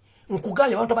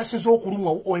 Nkugale abantu abasinze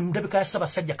okulumwa omudabika ya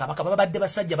Ssaabasajja Kabaka babadde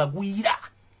basajja bagwira.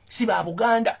 Si ba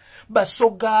Buganda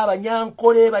basoga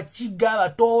banyankole bakiga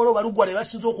batolo balugwale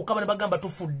basinze okukaba ne bagamba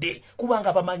tufudde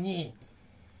kubanga bamanyi.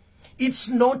 It's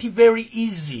not very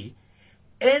easy.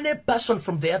 Any person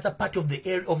from the other part of the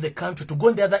area of the country to go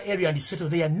in the other area and settle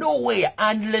there nowhere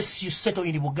unless you settle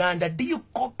in Uganda. Do you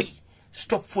copy?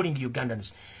 Stop fooling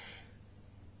Ugandans.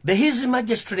 The His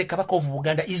Majesty the Kabaka of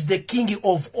Uganda is the king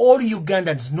of all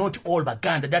Ugandans, not all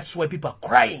Baganda. That's why people are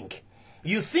crying.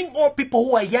 You think all people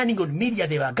who are yearning on media,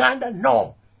 they are Baganda?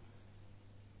 No.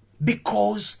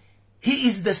 Because he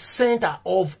is the center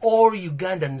of all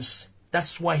Ugandans.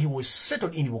 That's why he was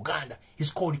settled in Uganda.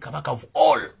 He's called the Kabaka of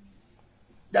all.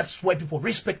 That's why people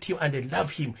respect him and they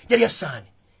love him. Yali asani.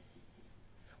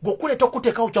 Gokule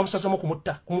tokuteka ucha musazo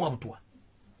kumutta kumwabutwa.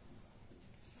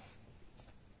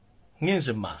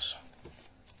 Ngenze maso.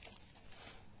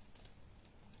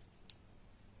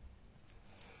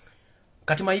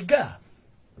 Kati Mayega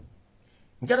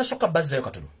njala soka bazza yo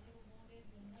katono.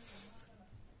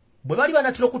 Bwe bali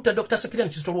banatira okutta Dr. Sepirian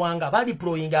Kizito bali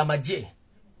deploying amaje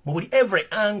mu buli every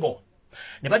angle.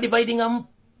 Ne ba dividing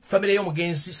family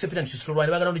y'omugenzi Sepirian Kizito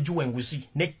ne bagala n'ojuwa enguzi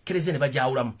ne kereze ne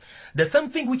bajawulamu. The same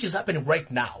thing which is happening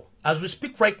right now. As we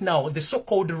speak right now, the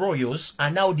so-called royals are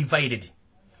now divided.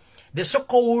 The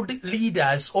so-called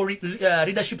leaders or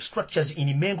leadership structures in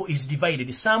Mengo is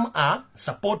divided. Some are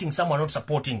supporting, some are not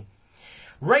supporting.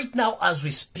 Right now, as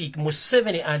we speak,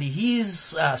 Museveni and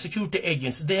his security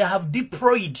agents, they have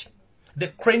deployed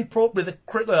the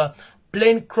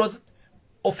plainclothes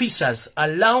officers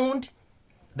around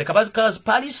the Kabaka's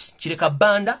Palace, Chireka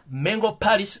Banda, Mengo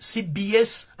Palace,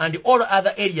 CBS, and all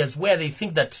other areas where they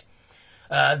think that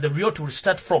the riot will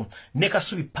start from.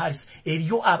 Nekasuri Palace,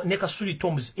 Elio Nekasuri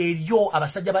Tombs, Elio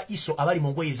Abasajaba Iso, Abali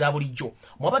Mongo Izaburijo.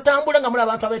 Mwabatambula nga mula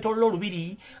abantu abetola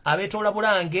olubiri, abetola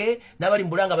bulange, nabali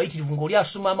mbulanga bayitirivu vungolia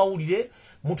asuma amawulire,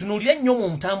 mutunulire nnyo mu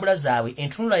ntambula zaabwe,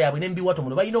 entunula yaabwe n'embiwato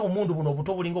muno balina obumundu buno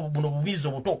obuto bulingo buno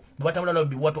bubizo buto, batambula labo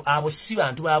biwato abo si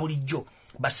bantu ba bulijjo.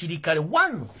 Basirikale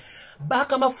one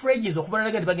bakama phrases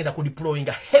okubalaga nti bagenda ku deploying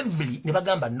heavily ne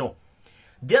bagamba no.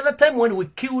 The other time when we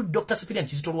killed Dr. Sepirian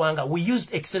Kizito, we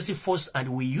used excessive force and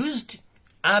we used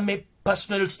army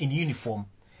personnel in uniform.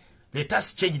 Let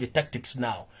us change the tactics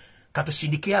now.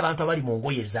 Katusindike abantu abali mu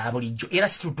ngoye za bulijjo era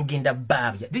situ tugenda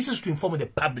babya. This is to inform the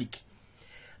public.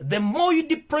 The more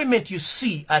deployment you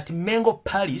see at Mengo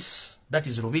Palace, that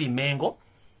is Rubiri Mengo,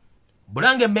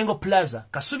 Bulange Mengo Plaza,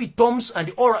 Kasubi Tombs, and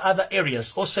all other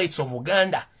areas or sites of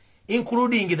Uganda,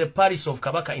 including the palace of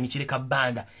Kabaka in Chireka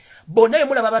Banda. bonna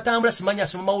yemulaba batambula simanya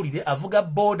asoma mawulire avuga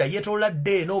boda yetola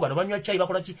de no bano banywa chai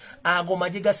bakola ki ago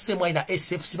majiga semwa ina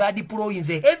SF ba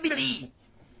deployinze heavily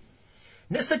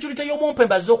ne security y'omumpe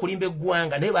mbazo okulimba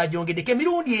eggwanga naye bajongedeko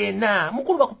emirundi ena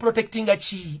mukulu baku protectinga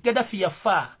ki Gaddafi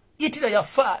yafa Hitler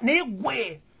yafa naye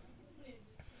gwe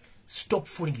stop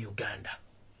fooling Uganda.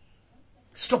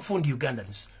 Stop fooling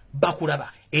Ugandans.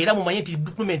 Bakulaba. Era mu manyenti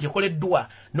document ekoleddwa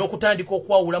n'okutandika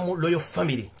okwawula mu loyal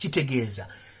family. Kitegeeza.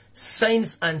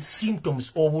 Signs and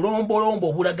symptoms obulombolombo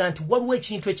obulaga nti waliwo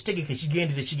ekintu ekitegeke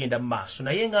kigenda mu maaso.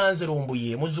 Naye nga nze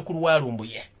Lumbuye, muzzukulu wa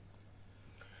Lumbuye.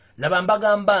 Laba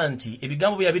mbagamba nti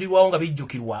ebigambo byabirirwawo nga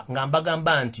bijjukirwa nga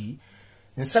mbagamba nti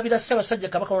nsabira Ssaabasajja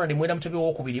Kabaka Ronald Mutebi Mutebi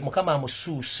w'okubiri Mukama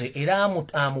amusuuse era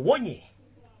amuwonye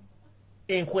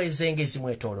enkwezenge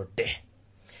zimwetoolodde.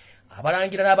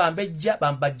 Abalangira n'abambejja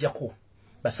bambajjako.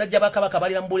 Basajja ba Kabaka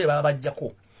bali Lumbuye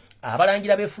babajjako.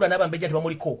 Abalangira beefula n'abambejja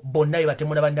tebamuliko bonna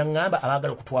bebatemuna bandaŋŋamba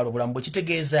abaagala okutwala obulamu bwe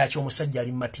kitegeeza ki omusajja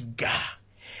ali matigga.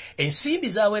 Ensimbi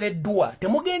zawereddwa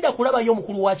temugenda kulabayo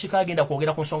omukulu wa kika agenda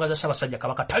kwogera ku nsonga za Ssaabasajja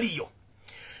Kabaka taliyo.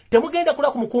 Temugenda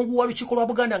kulaba ku mukungu wa lukiiko lwa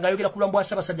Buganda ng'ayogera ku bulamu bwa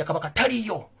Ssaabasajja Kabaka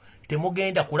taliyo.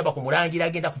 Temugenda kulaba ku mulangira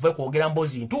agenda kuva kwogera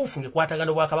mboozi ntuufu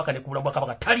ng'ekwatagana bwa Kabaka ne ku bulamu bwa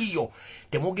Kabaka taliyo.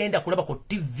 Temugenda kulaba ku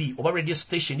TV oba radio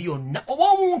station yonna oba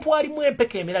omuntu alimu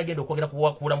empeke emera agenda okwogera ku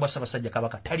bulamu bwa Ssaabasajja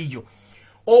Kabaka taliyo.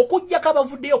 Okujjako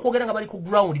abavuddeyo okwogera nga bali ku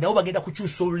ground nabo bagenda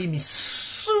kukyusa olulimi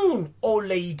soon or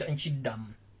later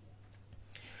nkiddamu.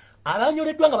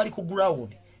 Abanyoleddwa nga bali ku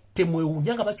ground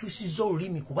temwewuunya nga bakyusizza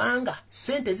olulimi kubanga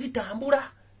sente zitambula.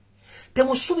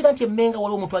 Temusuubira nti emmenga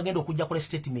waliwo omuntu agenda okujja kola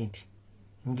statement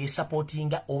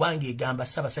ng'esupportinga oba ng'egamba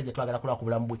Ssaabasajja twagala kulaba ku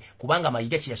bulamu bwe kubanga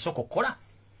Mayega kye yasooka okukola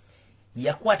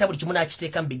yakwata buli kimu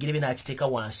n'akiteeka mu bigere bye n'akiteeka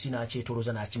wansi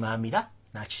n'akyetolooza n'akimaamira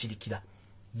n'akisirikira.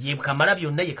 Ye kamala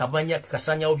byonna ye kabanya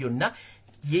kasanyawo byonna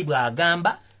ye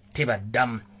bw'agamba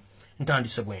tebaddamu.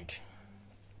 Ntandise bwe nti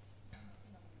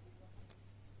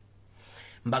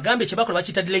mbagambe kye bakola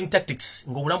bakiyita delaying tactics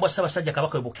ng'obulamu bwa Ssaabasajja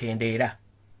Kabaka bwe bukendeera.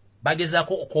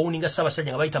 Bagezaako okuwuninga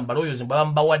Ssaabasajja nga bayita mu baloyozi baba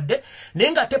mbawadde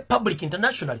naye ng'ate public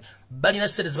international balina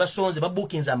ssente ze basonze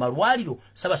babuukinze amalwaliro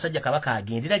Ssaabasajja Kabaka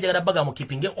agendera ajagala baga mu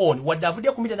keeping on wadde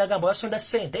avudde ku media n'agamba basonda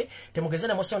ssente temugeze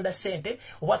na musonda ssente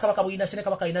Obwakabaka buyina ssente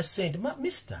Kabaka alina ssente.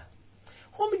 Mister,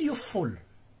 whom do you fool?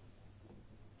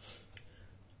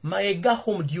 Mayega,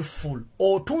 whom do you fool?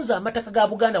 Otunza amataka ga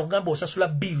Buganda kugamba osasula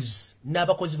bills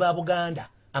n'abakozi ba Buganda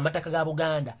amataka ga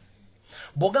Buganda.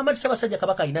 Bogamba Ssaabasajja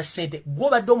Kabaka alina ssente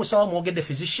gw'obadde omusawo mwogedde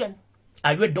physician.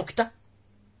 Are you a doctor?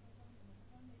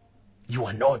 You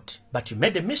are not. But you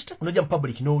made a mistake. Unojja mu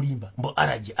public n'olimba mbo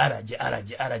araje.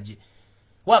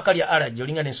 Waakalya araje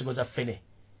olinga n'ensigo za ffene.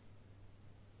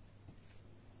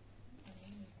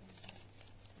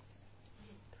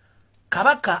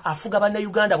 Kabaka afuga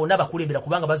bannayuganda bonna bakulembera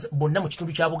kubanga bonna mu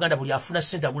kitundu kya Buganda buli afuna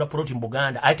ssente agula ploti mu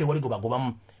Buganda ate wali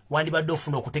gobagobamu. Wandibadde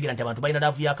ofuna okutegera nti abantu balina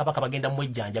laavu ya Kabaka bagenda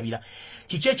mwejjanjabira.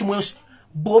 Kiki ekimweyosi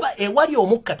bw'oba ewali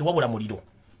omukka tewabula muliro.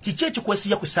 Kiki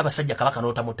ekikwesibya ku Ssaabasajja Kabaka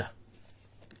n'otamuta?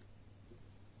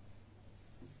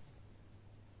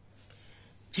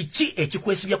 Kiki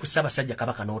ekikwesibya ku Ssaabasajja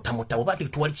Kabaka n'otamuta oba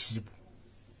tetuwali kizibu?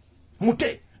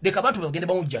 Mute leka abantu bagende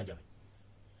bamujjanjabe.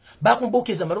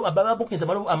 Bakumbukiza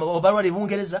abalwale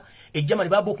Bungereza ejjamani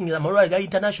babukinga amalwale ga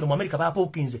international mu America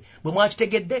babukinze bwe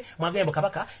mwakitegedde mwagamba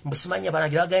Kabaka mbusimanya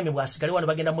balangira bagambye bwasigale wano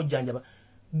bagenda mujjanjaba.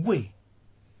 Gwe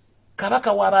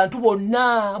Kabaka w'abantu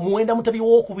bonna muwenda Mutebi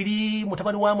w'okubiri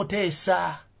mutabani wa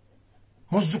Muteesa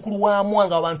muzzukulu wa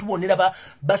Mwanga abantu bonna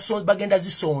bagenda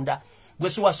zisonda gwe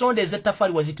si wasonda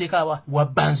ezettafali waziteeka wa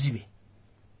banzibe.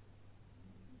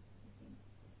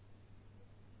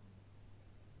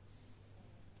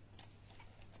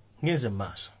 Ngenze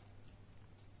maaso.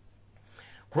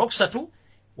 Kulokusatu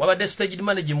wabadde stage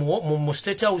manager mu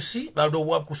State House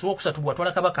bado kusuwa kusatu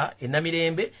bwatwala Kabaka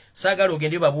enamirembe saagala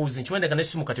ogende babuuzi nkiwenda kana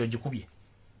simu kati ogikubye.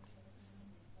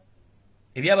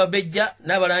 Ebyababejja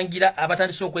n'abalangira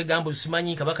abatandise okwegamba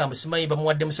simanyi Kabaka musimanyi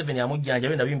bamuwadde Museveni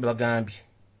amujjanjabe nabimbe bagambye.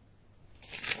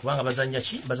 Kubanga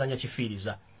bazanya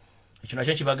kifiiriza. Ekyo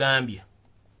nakyo kibagambye.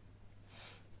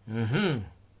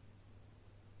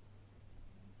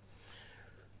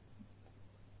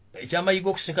 Echamayiga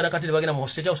okusinkana kati bagenda mu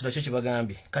State House nakyo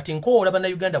kibagambye. Kati nkoola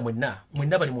bannayuganda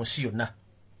mwenna bali mu nsi yonna.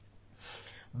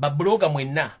 Babloga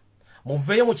mwenna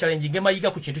muveeyo mu challenge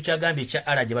ng'emayiga ku kintu kyagambye ekya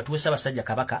alaje batuwe Ssaabasajja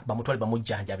Kabaka bamutwale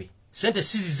bamujjanjabe. Sente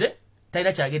sizize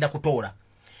talina kyagenda kutoola.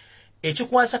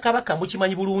 Ekikwasa Kabaka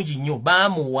mukimanyi bulungi nnyo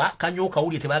baamuwa kanyooka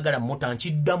wulye tebaagala mmota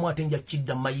nkiddamu ate nja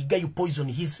kidda Mayiga you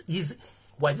poison his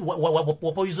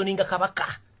poisoninga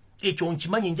Kabaka. Ekyo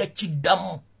nkimanyi nja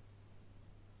kiddamu.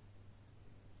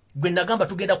 Gwe nagamba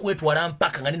tugenda kwetwala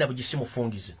mpaka nga nina bugisi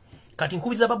mufungize. kati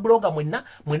nkubiriza ba blogger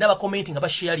mwenna ba commenting aba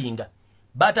sharinga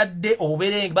batadde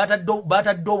obuberenge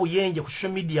batadde obuyenje ku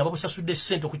social media babusasudde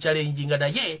sente ku challenge nga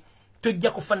naye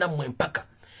tujja kufana mwe mpaka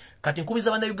kati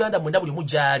nkubiriza bana Uganda mwenna buli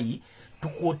mujali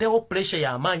tukuotewo pressure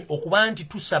ya amanyi okuba nti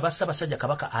tusaba Ssaabasajja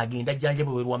Kabaka agenda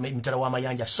jjanjabwe werwa mitala wa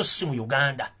mayanja so si mu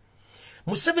Uganda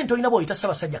Museveni tolina bw'oyita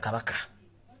Ssaabasajja Kabaka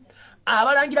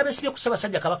abalangira besibye ku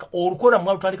Ssaabasajja Kabaka olukola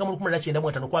mwalutandika mu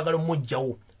 1995 kwagala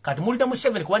mujjawo kati mulida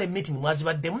Museveni kuba ne meeting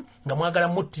mwazibaddemu nga mwagala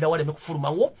muttira wale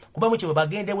mekufulumawo kuba mu kye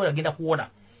bagendewo agenda kuwona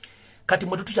kati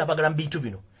mwe tukyabagala mu bintu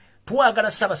bino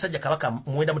twagala Ssaabasajja Kabaka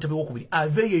Mwenda Mutebi w'okubiri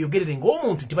aveeyo yogerere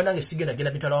ng'omuntu nti banange sigenda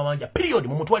genda mitala wa mayanja period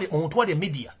mu mutwale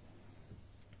media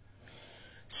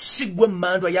Sigwe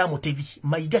Mandwa ya Mutebi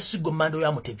Mayega Sigwe Mandwa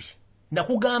ya Mutebi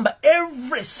nakugamba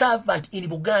every servant in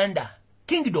Buganda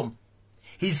kingdom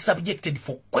he is subjected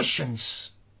for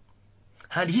questions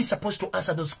and he is supposed to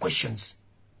answer those questions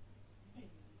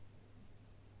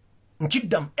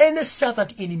Nchidam any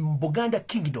servant in Buganda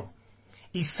kingdom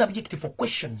is subjected for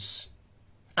questions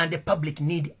and the public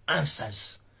need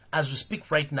answers as we speak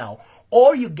right now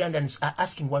all Ugandans are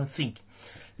asking one thing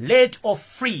let or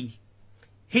free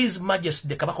His Majesty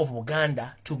the Kabaka of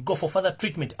Buganda to go for further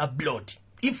treatment abroad.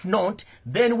 If not,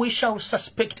 then we shall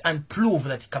suspect and prove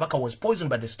that Kabaka was poisoned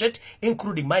by the state,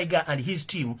 including Mayega and his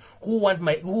team, who want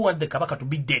the Kabaka to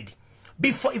be dead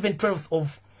before even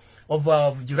 12th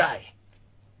of July.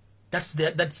 That's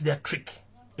their trick.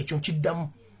 Echonchidam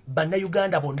bana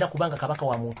Uganda bonda kubanga Kabaka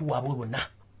wa muntu wabwe bonna.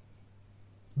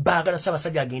 Bagala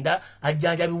Ssaabasajja agenda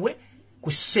ajjanjabiwe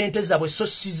ku sente zabwe so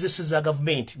sizese za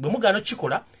government. Bwe mugano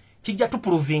chikola kijja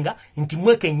tuprovinga nti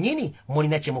mweke nyini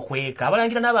mulina kye mukweka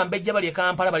abalangira n'abambejja bali e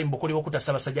Kampala bali mbokoli bokuta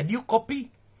Ssaabasajja do you copy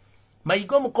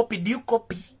Mayega mu copy do you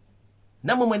copy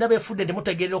namwe mwenda befudde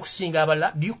temutegerera okusinga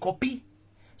abala do you copy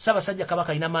Ssaabasajja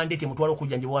Kabaka ina mandate mutwala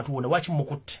okujjanjibwa watu wona wachi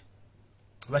mukutte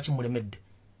lwaki mulemedde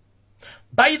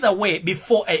by the way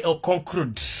before I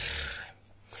conclude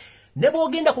nebo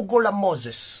ogenda kugola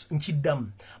Moses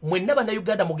nkiddamu mwenna bana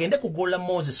Uganda mugende kugola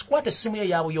Moses kwate essimu ye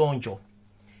ya buyonjo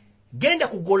genda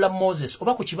kugola Moses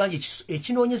oba ku kibanja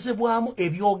ekinoonyezebwamu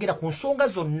ebyogera ku nsonga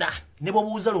zonna ne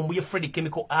bobuuza Lumbuye Fred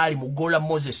Chemical ali mugola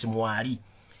Moses mwali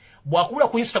bwakubula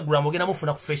ku Instagram ogenda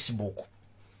mufuna ku Facebook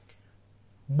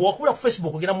bwakubula ku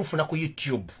Facebook ogenda mufuna ku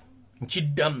YouTube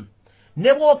nkiddamu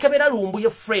ne bwokebera Lumbuye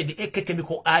Fred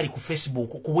Chemical ali ku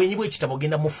Facebook ku bwenyi bw'ekitabo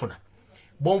ogenda mufuna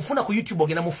bw'omufuna ku YouTube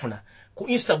ogenda mufuna ku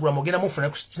Instagram ogenda mufuna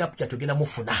ku Snapchat ogenda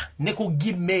mufuna ne ku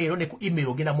Gmail ne ku email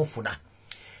ogenda mufuna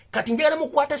kati njagala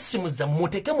mukwata simu za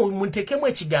mutekemu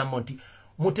ekigambo nti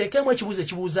mutekemu ekibuuzo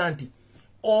ekibuuza nti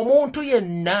omuntu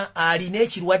yenna alina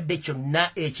ekirwadde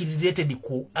kyonna ekirireted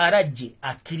ku arajje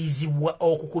akkirizibwa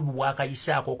okukubibwa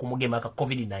akayisaako okumugema ka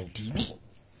COVID-19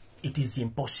 it is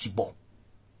impossible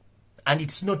and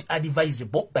it's not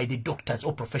advisable by the doctors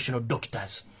or professional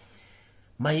doctors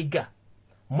Mayega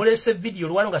mulese video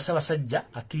lwano nga Ssaabasajja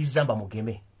akkiriza mba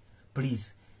mugeme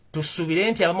please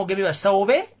tusubire nti abamugeme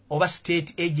basawobe oba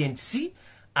state agency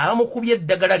abamukubye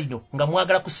eddagala lino nga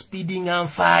mwagala ku speeding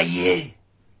anfaye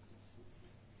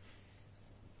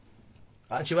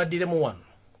kibaddiremu wano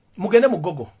mugende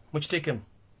mugogo mukiteekemu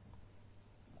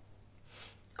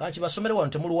kankibasomere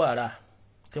wano temulwala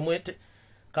temwete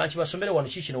kankibasomere wano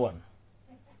kikino wano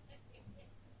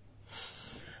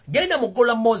genda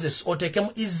mugola Moses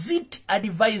oteekemu is it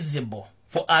advisable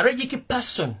for a allergic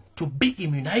person to be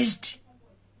immunized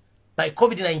by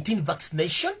COVID-19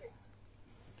 vaccination?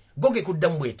 Goge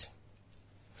kudambwet.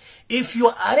 If you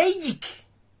are allergic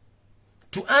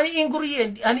to an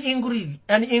ingredient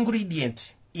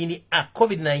in a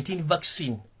COVID-19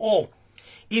 vaccine, or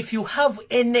if you have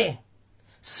any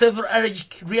severe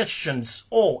allergic reactions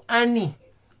or any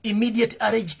immediate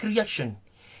allergic reaction,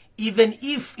 even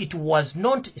if it was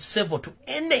not severe to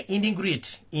any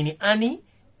ingredient in any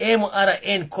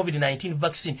mRNA COVID-19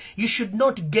 vaccine, you should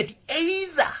not get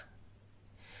either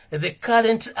the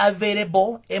current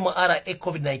available mRNA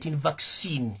COVID-19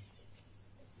 vaccine.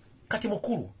 Kati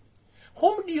mukuru,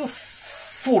 whom do you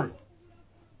fool?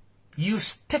 You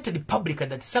stated publicly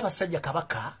that Ssaabasajja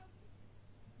Kabaka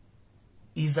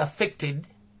is affected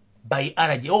by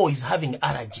allergy or is having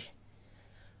allergy.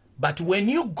 But when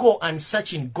you go and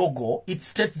search in Google, it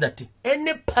states that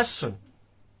any person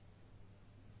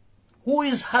who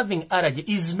is having allergy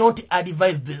is not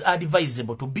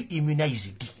advisable to be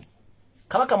immunized.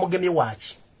 Kabaka mugeme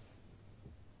wachi.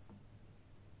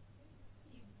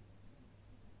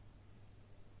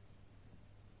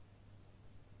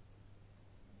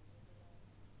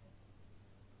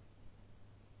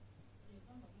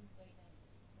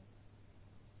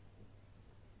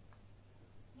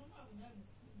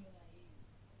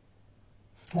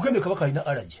 Mugembe Kabaka ina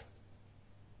allergy.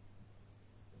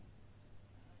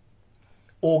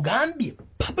 ogambye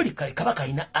publicly Kabaka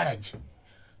ina allergy.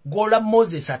 Gola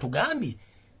Moses atugambye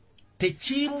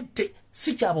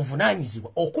si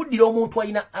kyabuvunanyizibwa okuddira omuntu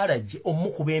alina allergy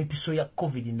omukuba empiso ya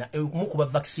omukuba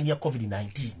vaccine ya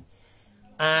COVID-19.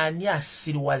 Ani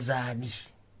asirwazaani?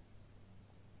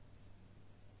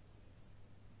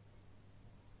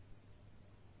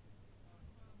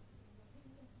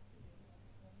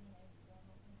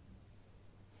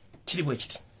 Kiri bwe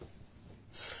kiti.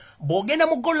 Bw'ogenda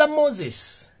mu Gola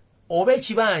Moses oba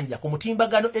ekibanja ku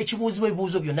mutimbagano ekibuuzibwa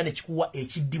ebibuuzo byonna ne kikuwa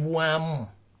ekiddibwamu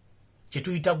kye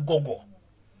tuyita gogo.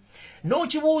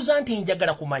 N'okibuuza nti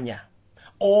njagala kumanya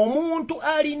omuntu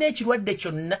alina ekirwadde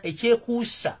kyonna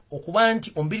ekyekuusa okuba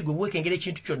nti omubiri gwe bwekengera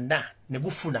ekintu kyonna ne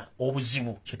gufuna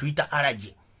obuzibu kye tuyita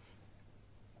allergy,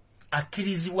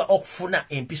 akkirizibwa okufuna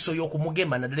empiso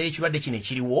y'okumugema naddala ekirwadde kino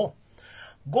ekiriwo.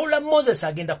 Gola Moses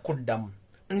agenda kuddamu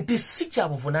nti si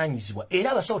kyabuvunaanyizibwa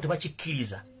era abasawo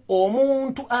tebakikkiriza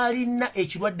omuntu alina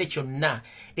ekirwadde kyonna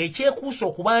ekyekuusa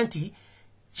okuba nti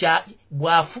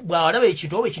bw'alaba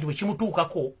ekintu oba ekintu bwe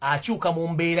kimutuukako akyuka mu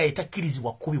mbeera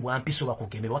etakkirizibwa kkubibwa mpiso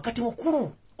bakugemera. Wakati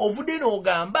mukulu ovudde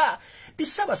n'ogamba nti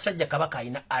Ssaabasajja Kabaka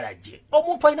alina allergy.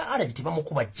 Omuntu alina allergy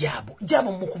tebamukuba jaabu.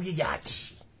 Jaabu mukubye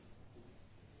yaaki?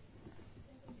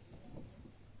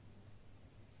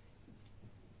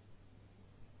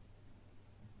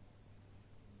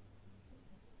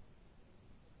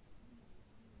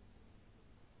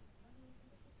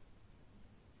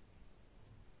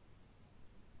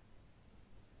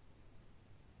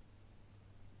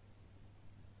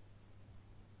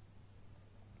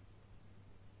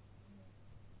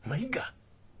 Mayega.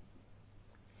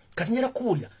 Katinyera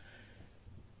kubuulira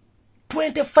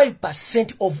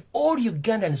 25% of all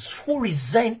Ugandans who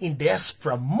reside in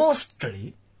diaspora,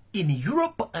 mostly in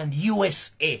Europe and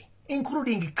USA,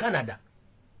 including Canada.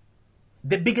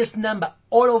 The biggest number,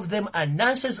 all of them are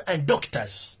nurses and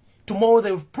doctors. Tomorrow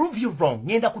they will prove you wrong.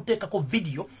 Ngenda kuteekako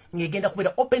video, ngenda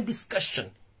kubeera open discussion.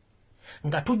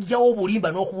 Nga tujjawo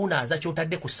obulimba n'okubunaaza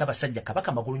ky'otadde ku Ssaabasajja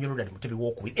Kabaka Mutebi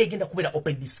Bubizade. Egenda kubeera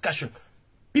open discussion.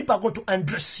 People are going to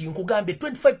undress you. Nkugambe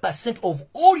 25% of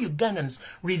all Ugandans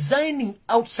residing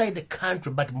outside the country,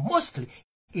 but mostly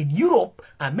in Europe,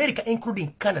 America,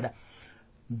 including Canada.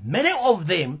 Many of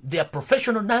them, they are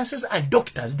professional nurses and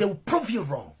doctors. They will prove you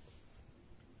wrong.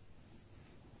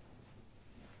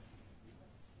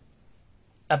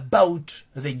 About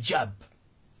the jab.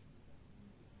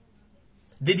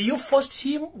 Did you force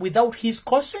him without his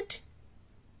consent?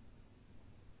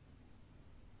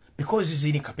 Because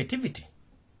he's in captivity.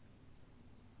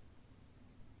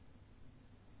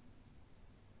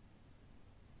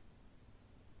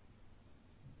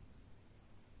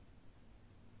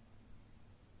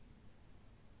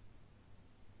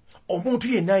 Omuntu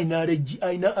yenna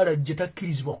alina allergy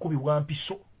takkirizibwa kubibwa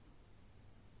mpiso.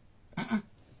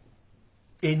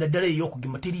 Naddala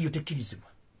ey'okugema teriyo tekkirizibwa.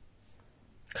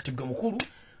 Kati gwe mukulu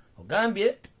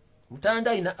ogambye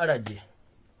mutanda alina allergy.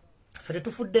 Ffe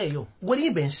tetufuddeeyo. Gwe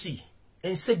limba ensi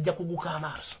ejja kuguka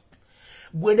amaaso.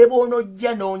 Gwe ne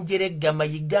bw'onojja n'onjeregga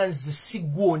Mayega nze si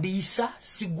ggwe ondiisa,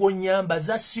 si ggwe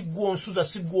onnyambaza, si ggwe onsuza,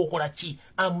 si ggwe okola ki.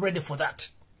 I'm ready for that.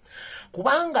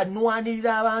 Kubanga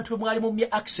nwanirira abantu bwe mwali mumye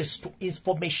access to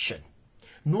information.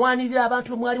 Nwanirira abantu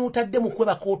bwe mwali mutadde mu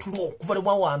kwebaka otulo okuva lwe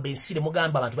mwawamba ensi ne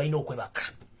mugamba abantu balina okwebaka.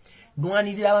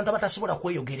 Nwanirira abantu abatasobola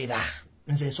kweyogerera.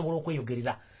 Nze nsobola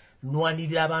okweyogerera.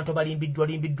 Nwanirira abantu abalimbiddwa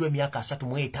emyaka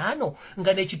 35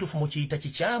 nga n'ekituufu mukiyita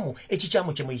kikyamu,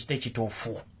 ekikyamu kye muyita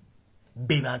ekituufu.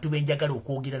 Be bantu benjagala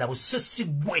okwogera nabo si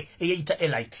ggwe eyayita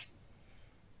elite.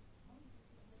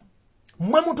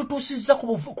 Mwe mututuusizza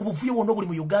ku buvuyo bwonna obuli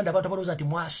mu Uganda abantu abalowooza nti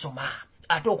mwasoma.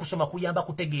 Ate okusoma kuyamba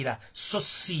kutegeera so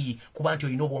si kuba nti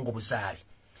olina obwongo buzaale.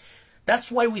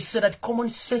 That's why we say that common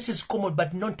sense is common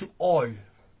but not to all.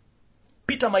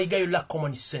 Peter Mayega, you lack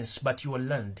common sense but you are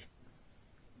learned.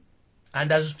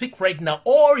 And as you speak right now,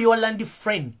 all your landy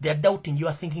friends, they are doubting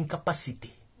your thinking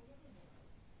capacity.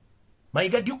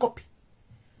 Mayega, do you copy?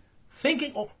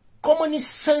 Thinking of common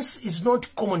sense is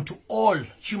not common to all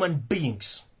human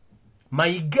beings.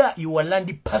 Mayega, you are a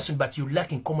landy person, but you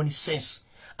lack in common sense.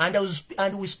 And as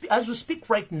we speak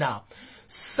right now,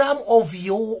 some of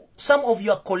your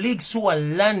colleagues who are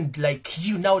learned like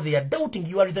you now, they are doubting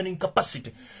your reasoning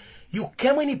capacity. You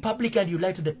came in public and you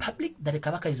lied to the public that the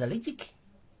Kabaka is allergic.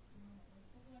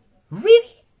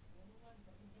 Really?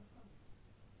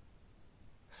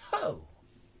 How?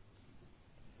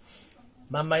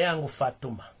 Mama yangu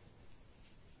Fatuma.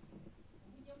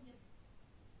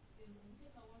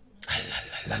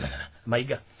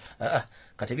 Mayega.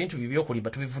 Kati ebintu bibyokulimba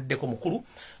tubivuddeko mukulu.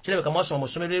 Kirabika mwasoma mu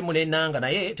ssomero limu n'ennanga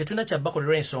naye tetulina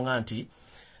kyabakolera ensonga nti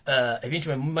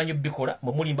ebintu mmanyi bikola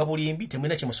mu mulimba bulimbi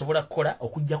temwina kye musobola kukola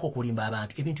okujjako okulimba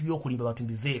abantu ebintu by'okulimba abantu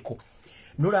biveeko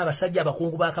nola abasajja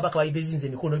abakungu ba Kabaka bali bezinze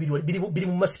emikono biri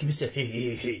mu masiki bise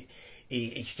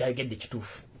ekyo kyayogedde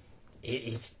kituufu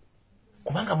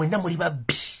kubanga mwenna muli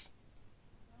babbi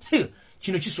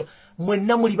kino kiswa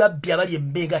mwenna muli babbi abali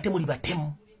embeega ate muli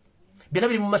batemu byonna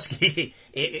biri mu masiki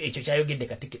ekyo kyayogedde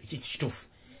kati kituufu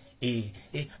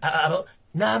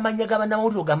n'amanya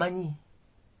g'abannamawulire ogamanyi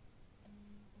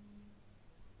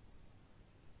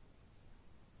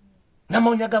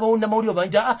namanya gabawunda mawulio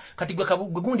banja kati gwe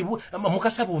gundi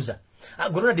mukasa buuza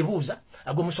gorona de buuza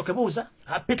agwe musoke buuza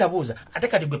Peter buuza ate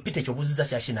kati gwe Peter ekyo buuziza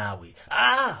kyashi naawe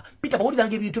Peter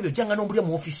bawuliranga ebintu byo janga n'ombulya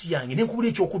mu office yange nenkubula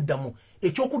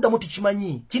ekyokuddamu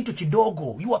tikimanyi kintu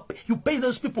kidogo you pay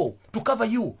those people to cover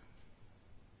you.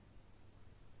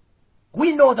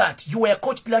 We know that you were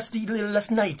coached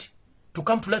last night to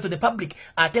come to light to the public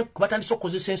ate kubatandisa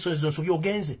okukozesa ensonzi zonso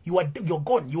byogenze you're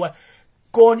gone you are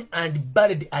gone and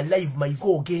buried alive. My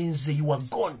go against you are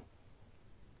gone.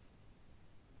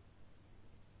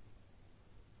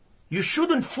 You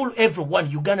shouldn't fool everyone.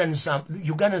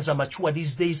 Ugandans are mature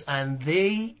these days and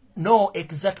they know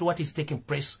exactly what is taking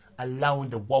place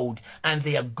around the world and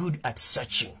they are good at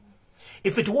searching.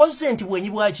 If it wasn't when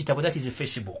you watch it, that is a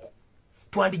Facebook.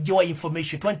 Twandijewa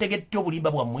information twantegedde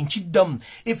obulimba bwammwe nkiddamu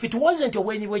if it wasn't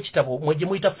when you ekitabo mweje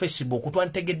muyita Facebook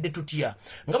twantegedde tutya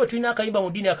nga bwe tulina akayimba mu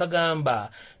ddiini akagamba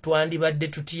twandibadde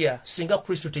tutya singa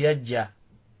Kristo teyajja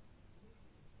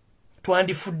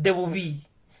twandifudde bubi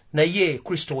naye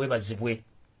Kristo webazibwe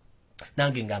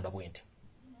nange ngamba bwenti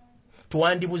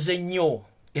twandibuze nnyo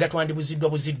era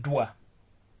twandibuziddwa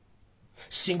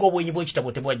singa obwenyi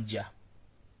bw'ekitabo tebwajja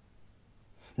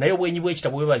naye obwenyi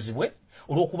bw'ekitabo webazibwe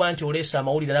olwokuba nti oleesa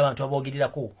amawulire n'abantu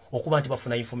aboogerirako okuba nti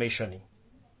bafuna information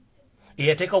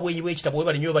eyateeka obwenyi bw'ekitabo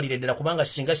webali nnyo balireddera kubanga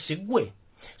singa siggwe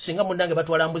singa munnange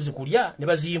batwala mbuzi kulya ne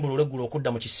baziyimbula olweggulo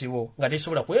okudda mu kisibo nga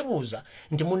tesobola kwebuuza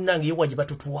nti munnange yewa gye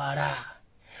batutwala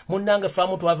munnange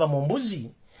faamu twava mu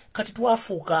mbuzi kati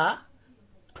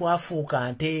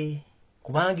twafuuka nte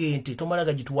kubanga ente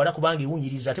tomalaga gituwala kubanga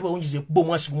ewunyiriza ate bwewunyiriza ekuba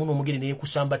omwasi gumu n'omugere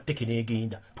neekusamba tteke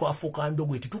n'egenda twafuuka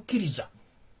ndogwe tetukkiriza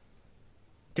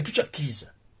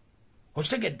tetuchakkiriza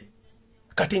okitegedde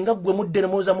kati nga gwe mudde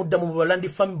nemwoza mudda mu balandi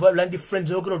family balandi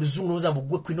friends ogero luzungu noza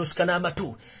mbugwe kwinosika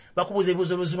n'amatu bakubuza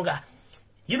ebibuzo luzungu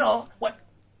you know what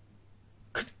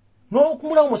no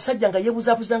kumula omusajja nga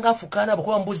yebuzabuza nga afukana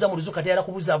abakuba mbuza mu luzuka tayala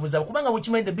kubuzabuza kubanga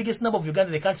mukimanyi the biggest number of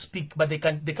Uganda they can't speak but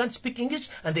they can't speak English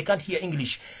and they can't hear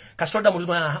English kasitoda mu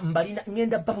luzuka mbalina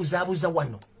ngenda babuzabuza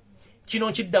wano kino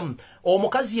nkiddamu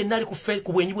omukazi yenna ali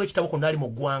ku bwenyi bw'ekitabo ko nali mu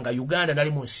ggwanga Uganda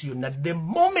nali mu nsi yonna the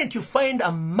moment you find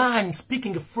a man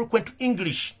speaking frequent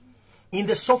English in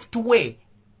the soft way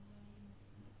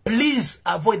please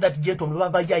avoid that gentleman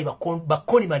babajayi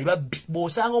bakoni mali babbi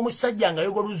bw'osanga omusajja nga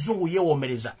yoga luzungu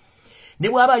yeewoomereza ne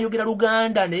bw'aba ayogera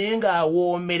Luganda naye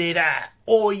ng'awoomerera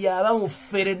oyo aba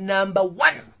mufere number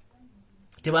 1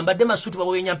 tebambadde masuuti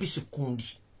baweenya mpisi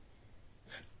kundi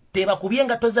teba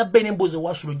kubienga toza bene mboze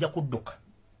wasulo jja kudduka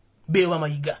bewa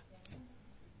Mayiga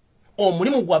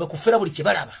omulimu gwabe kufera buli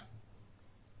kibalaba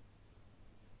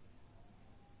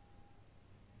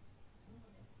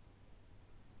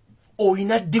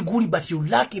oyina degree but you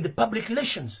lack in the public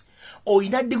relations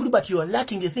oyina degree but you are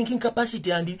lacking the thinking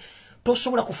capacity and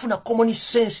tosobola kufuna common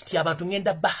sense ti abantu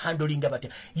ngenda ba handling abate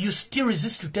you still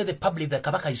resist to tell the public that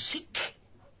Kabaka is sick.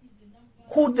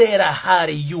 Who there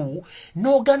are you?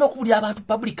 No gano kubuli abantu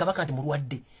public Kabaka nti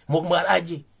mulwadde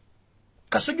mwaraje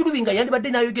kasujulu binga yandi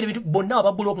badde nayo gere bitu bonna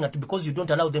ababulok ngati because you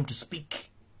don't allow them to speak.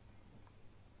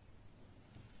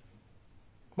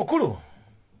 Mukulu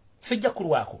sijja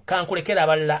kulwako kankulekera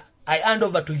abalala I hand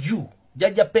over to you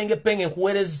jajja penge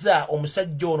nkuwereza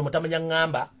omusajja ono mutamanya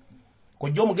ngamba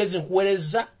kojjo omugezi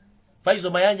nkuwereza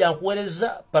Faizo Mayanja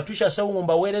nkuwereza Patricia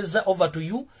Sawumba wereza over to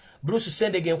you Bruce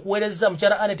Sendege nkuwereza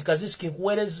mchara Anet Kaziski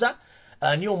nkuwereza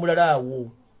niyo mulala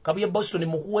awo Kabuye Boston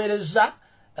nkuwereza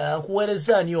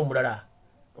nkuwereza niyo mulala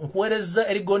nkuwereza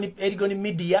Erigoni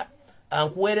Media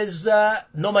nkuwereza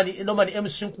Norman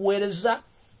MC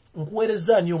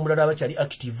nkuwereza niyo mulala bachali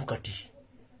active kati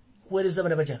nkuwereza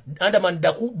bana bacha Andaman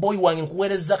Daku boy wange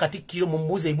nkuwereza kati kiro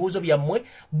mumbuze ibuzo byammwe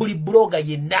buli blogger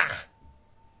yenna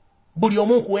buli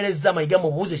omu kuwereza Mayiga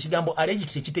mubuuze ekigambo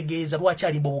allergic kitegeeza lwaki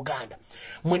ali mu Buganda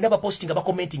mwenda ba posting aba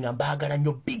commenting ambaagala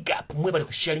nnyo big up mwe bali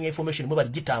ku sharing information mwe bali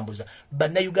gitambuza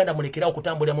banna Uganda mulekera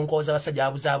okutambulira mu nkoza abasajja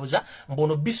abuzaabuza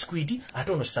mbono biscuit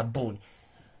ate ono sabuni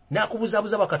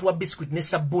nakubuzaabuza bakati wa biscuit ne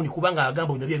sabuni kubanga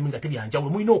agamba bino byeminga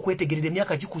tebyanjawulo mulina okwetegerera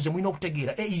emyaka gikuze mulina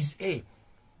okutegeera A is A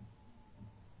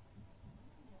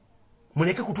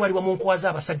muleke kutwalibwa mu nkoza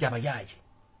abasajja abayaaye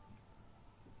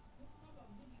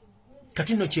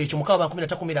kati nno kyekyo mukama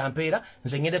 13 ampeera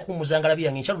nze ngende ku muzangala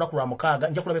byange ncha lunaku lwa mukaaga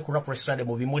nja kulabe ku lunaku Sunday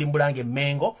mu bimuli mbulange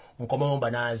mengo nkomewo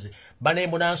mbanaze bane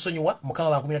munansonyiwa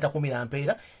mukama 13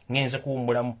 ampeera ngenze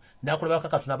kuwummulamu nakulaba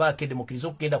kakatuna bakedde mukirizo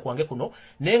okugenda kwange kuno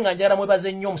naye nga njala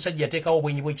mwebaze nnyo omusajja yateekawo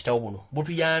obwenyi bw'ekitabo buno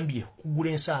butuyambye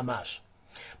kugula ensi amaaso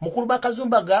mukulu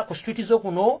bakazumbaga ku street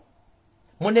z'okuno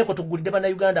muneko tugulidde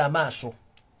bannayuganda amaaso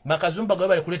makazumbaga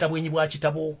bali kuleeta bwenyi bwa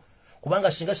kitabo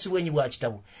kubanga singa si bwenyi bwa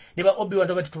kitabo niba obi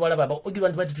wantu bati tubalaba ba ogi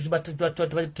wantu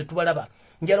bati tubalaba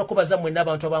njalo kubaza mwe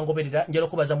n'abantu abangoberera njalo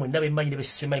kubaza mwe n'abe manyi ne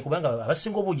simanyi kubanga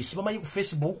abasinga obuji sibamanyi ku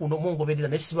Facebook no mungoberera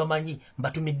ne sibamanyi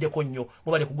mbatumiddeko nnyo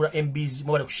mubale kugula MBs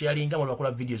mubale kusharinga mubale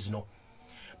kula videos no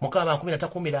mukama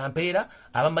 13 ampeera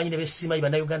abamanyi ne simanyi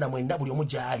bannayuganda mwenda buli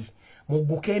omujali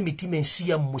muguke emitima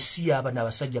ensiya musiya abana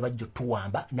abasajja bajjo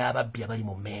tuwamba n'ababbi abali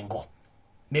mu mengo.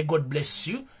 May God bless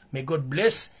you. May God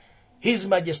bless His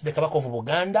Majesty the Kabaka of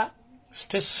Buganda.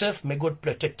 Stay safe. May God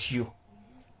protect you.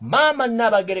 Mama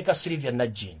Nabagereka Sylvia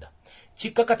Najinda.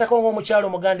 Chikakatako ng'omukyalo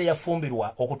Muganda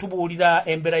yafumbirwa okutubuulira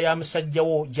embera ya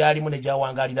musajjawo gy'alimu ne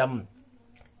gy'awangaliramu.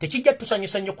 Tekijja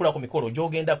tusanyusa nnyo kula ku mikolo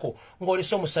gy'ogendako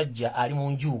ng'olese omusajja ali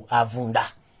mu nju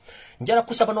avunda. Njala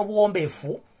kusaba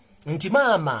n'obuwombeefu nti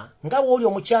maama nga woli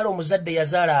omukyalo omuzadde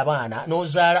yazaala abaana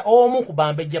n'ozaala omu ku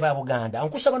bambejja ba Buganda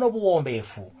nkusaba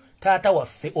n'obuwombeefu taata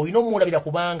waffe oyina omulabira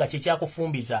kubanga kye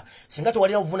kyakufumbiza singa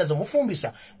tewalina buvunaze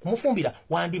kumufumbira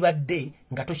wandibadde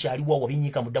nga tokyaliwo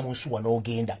wabinyiika mudda mu nsuwa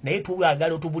n'ogenda naye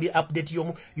tuyagala otubuli update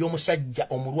y'omusajja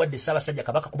omulwadde Ssaabasajja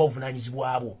Kabaka kuba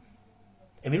buvunaanyizibwabwo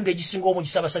emirundi egisinga omu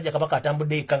Ssaabasajja Kabaka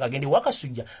atambudde yekka ng'agende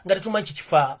wakasujja nga tetumanyi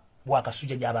kikifa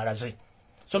wakasujja gy'abalaze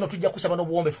sono tujja kusaba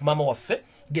n'obuwombeefu maama waffe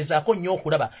gezaako nnyo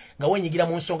okulaba nga wenyigira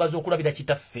mu nsonga z'okulabira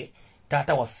kitaffe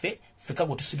taata waffe feka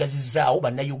go tusigazizaawo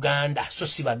bannayuganda so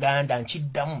si baganda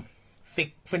nkiddamu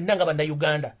ffenna nga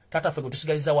bannayuganda taata ffe go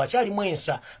tusigazizaawo akyalimu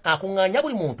ensa akuŋŋaanya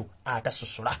buli muntu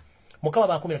atasosola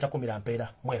mukama 13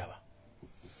 ampeera mweraba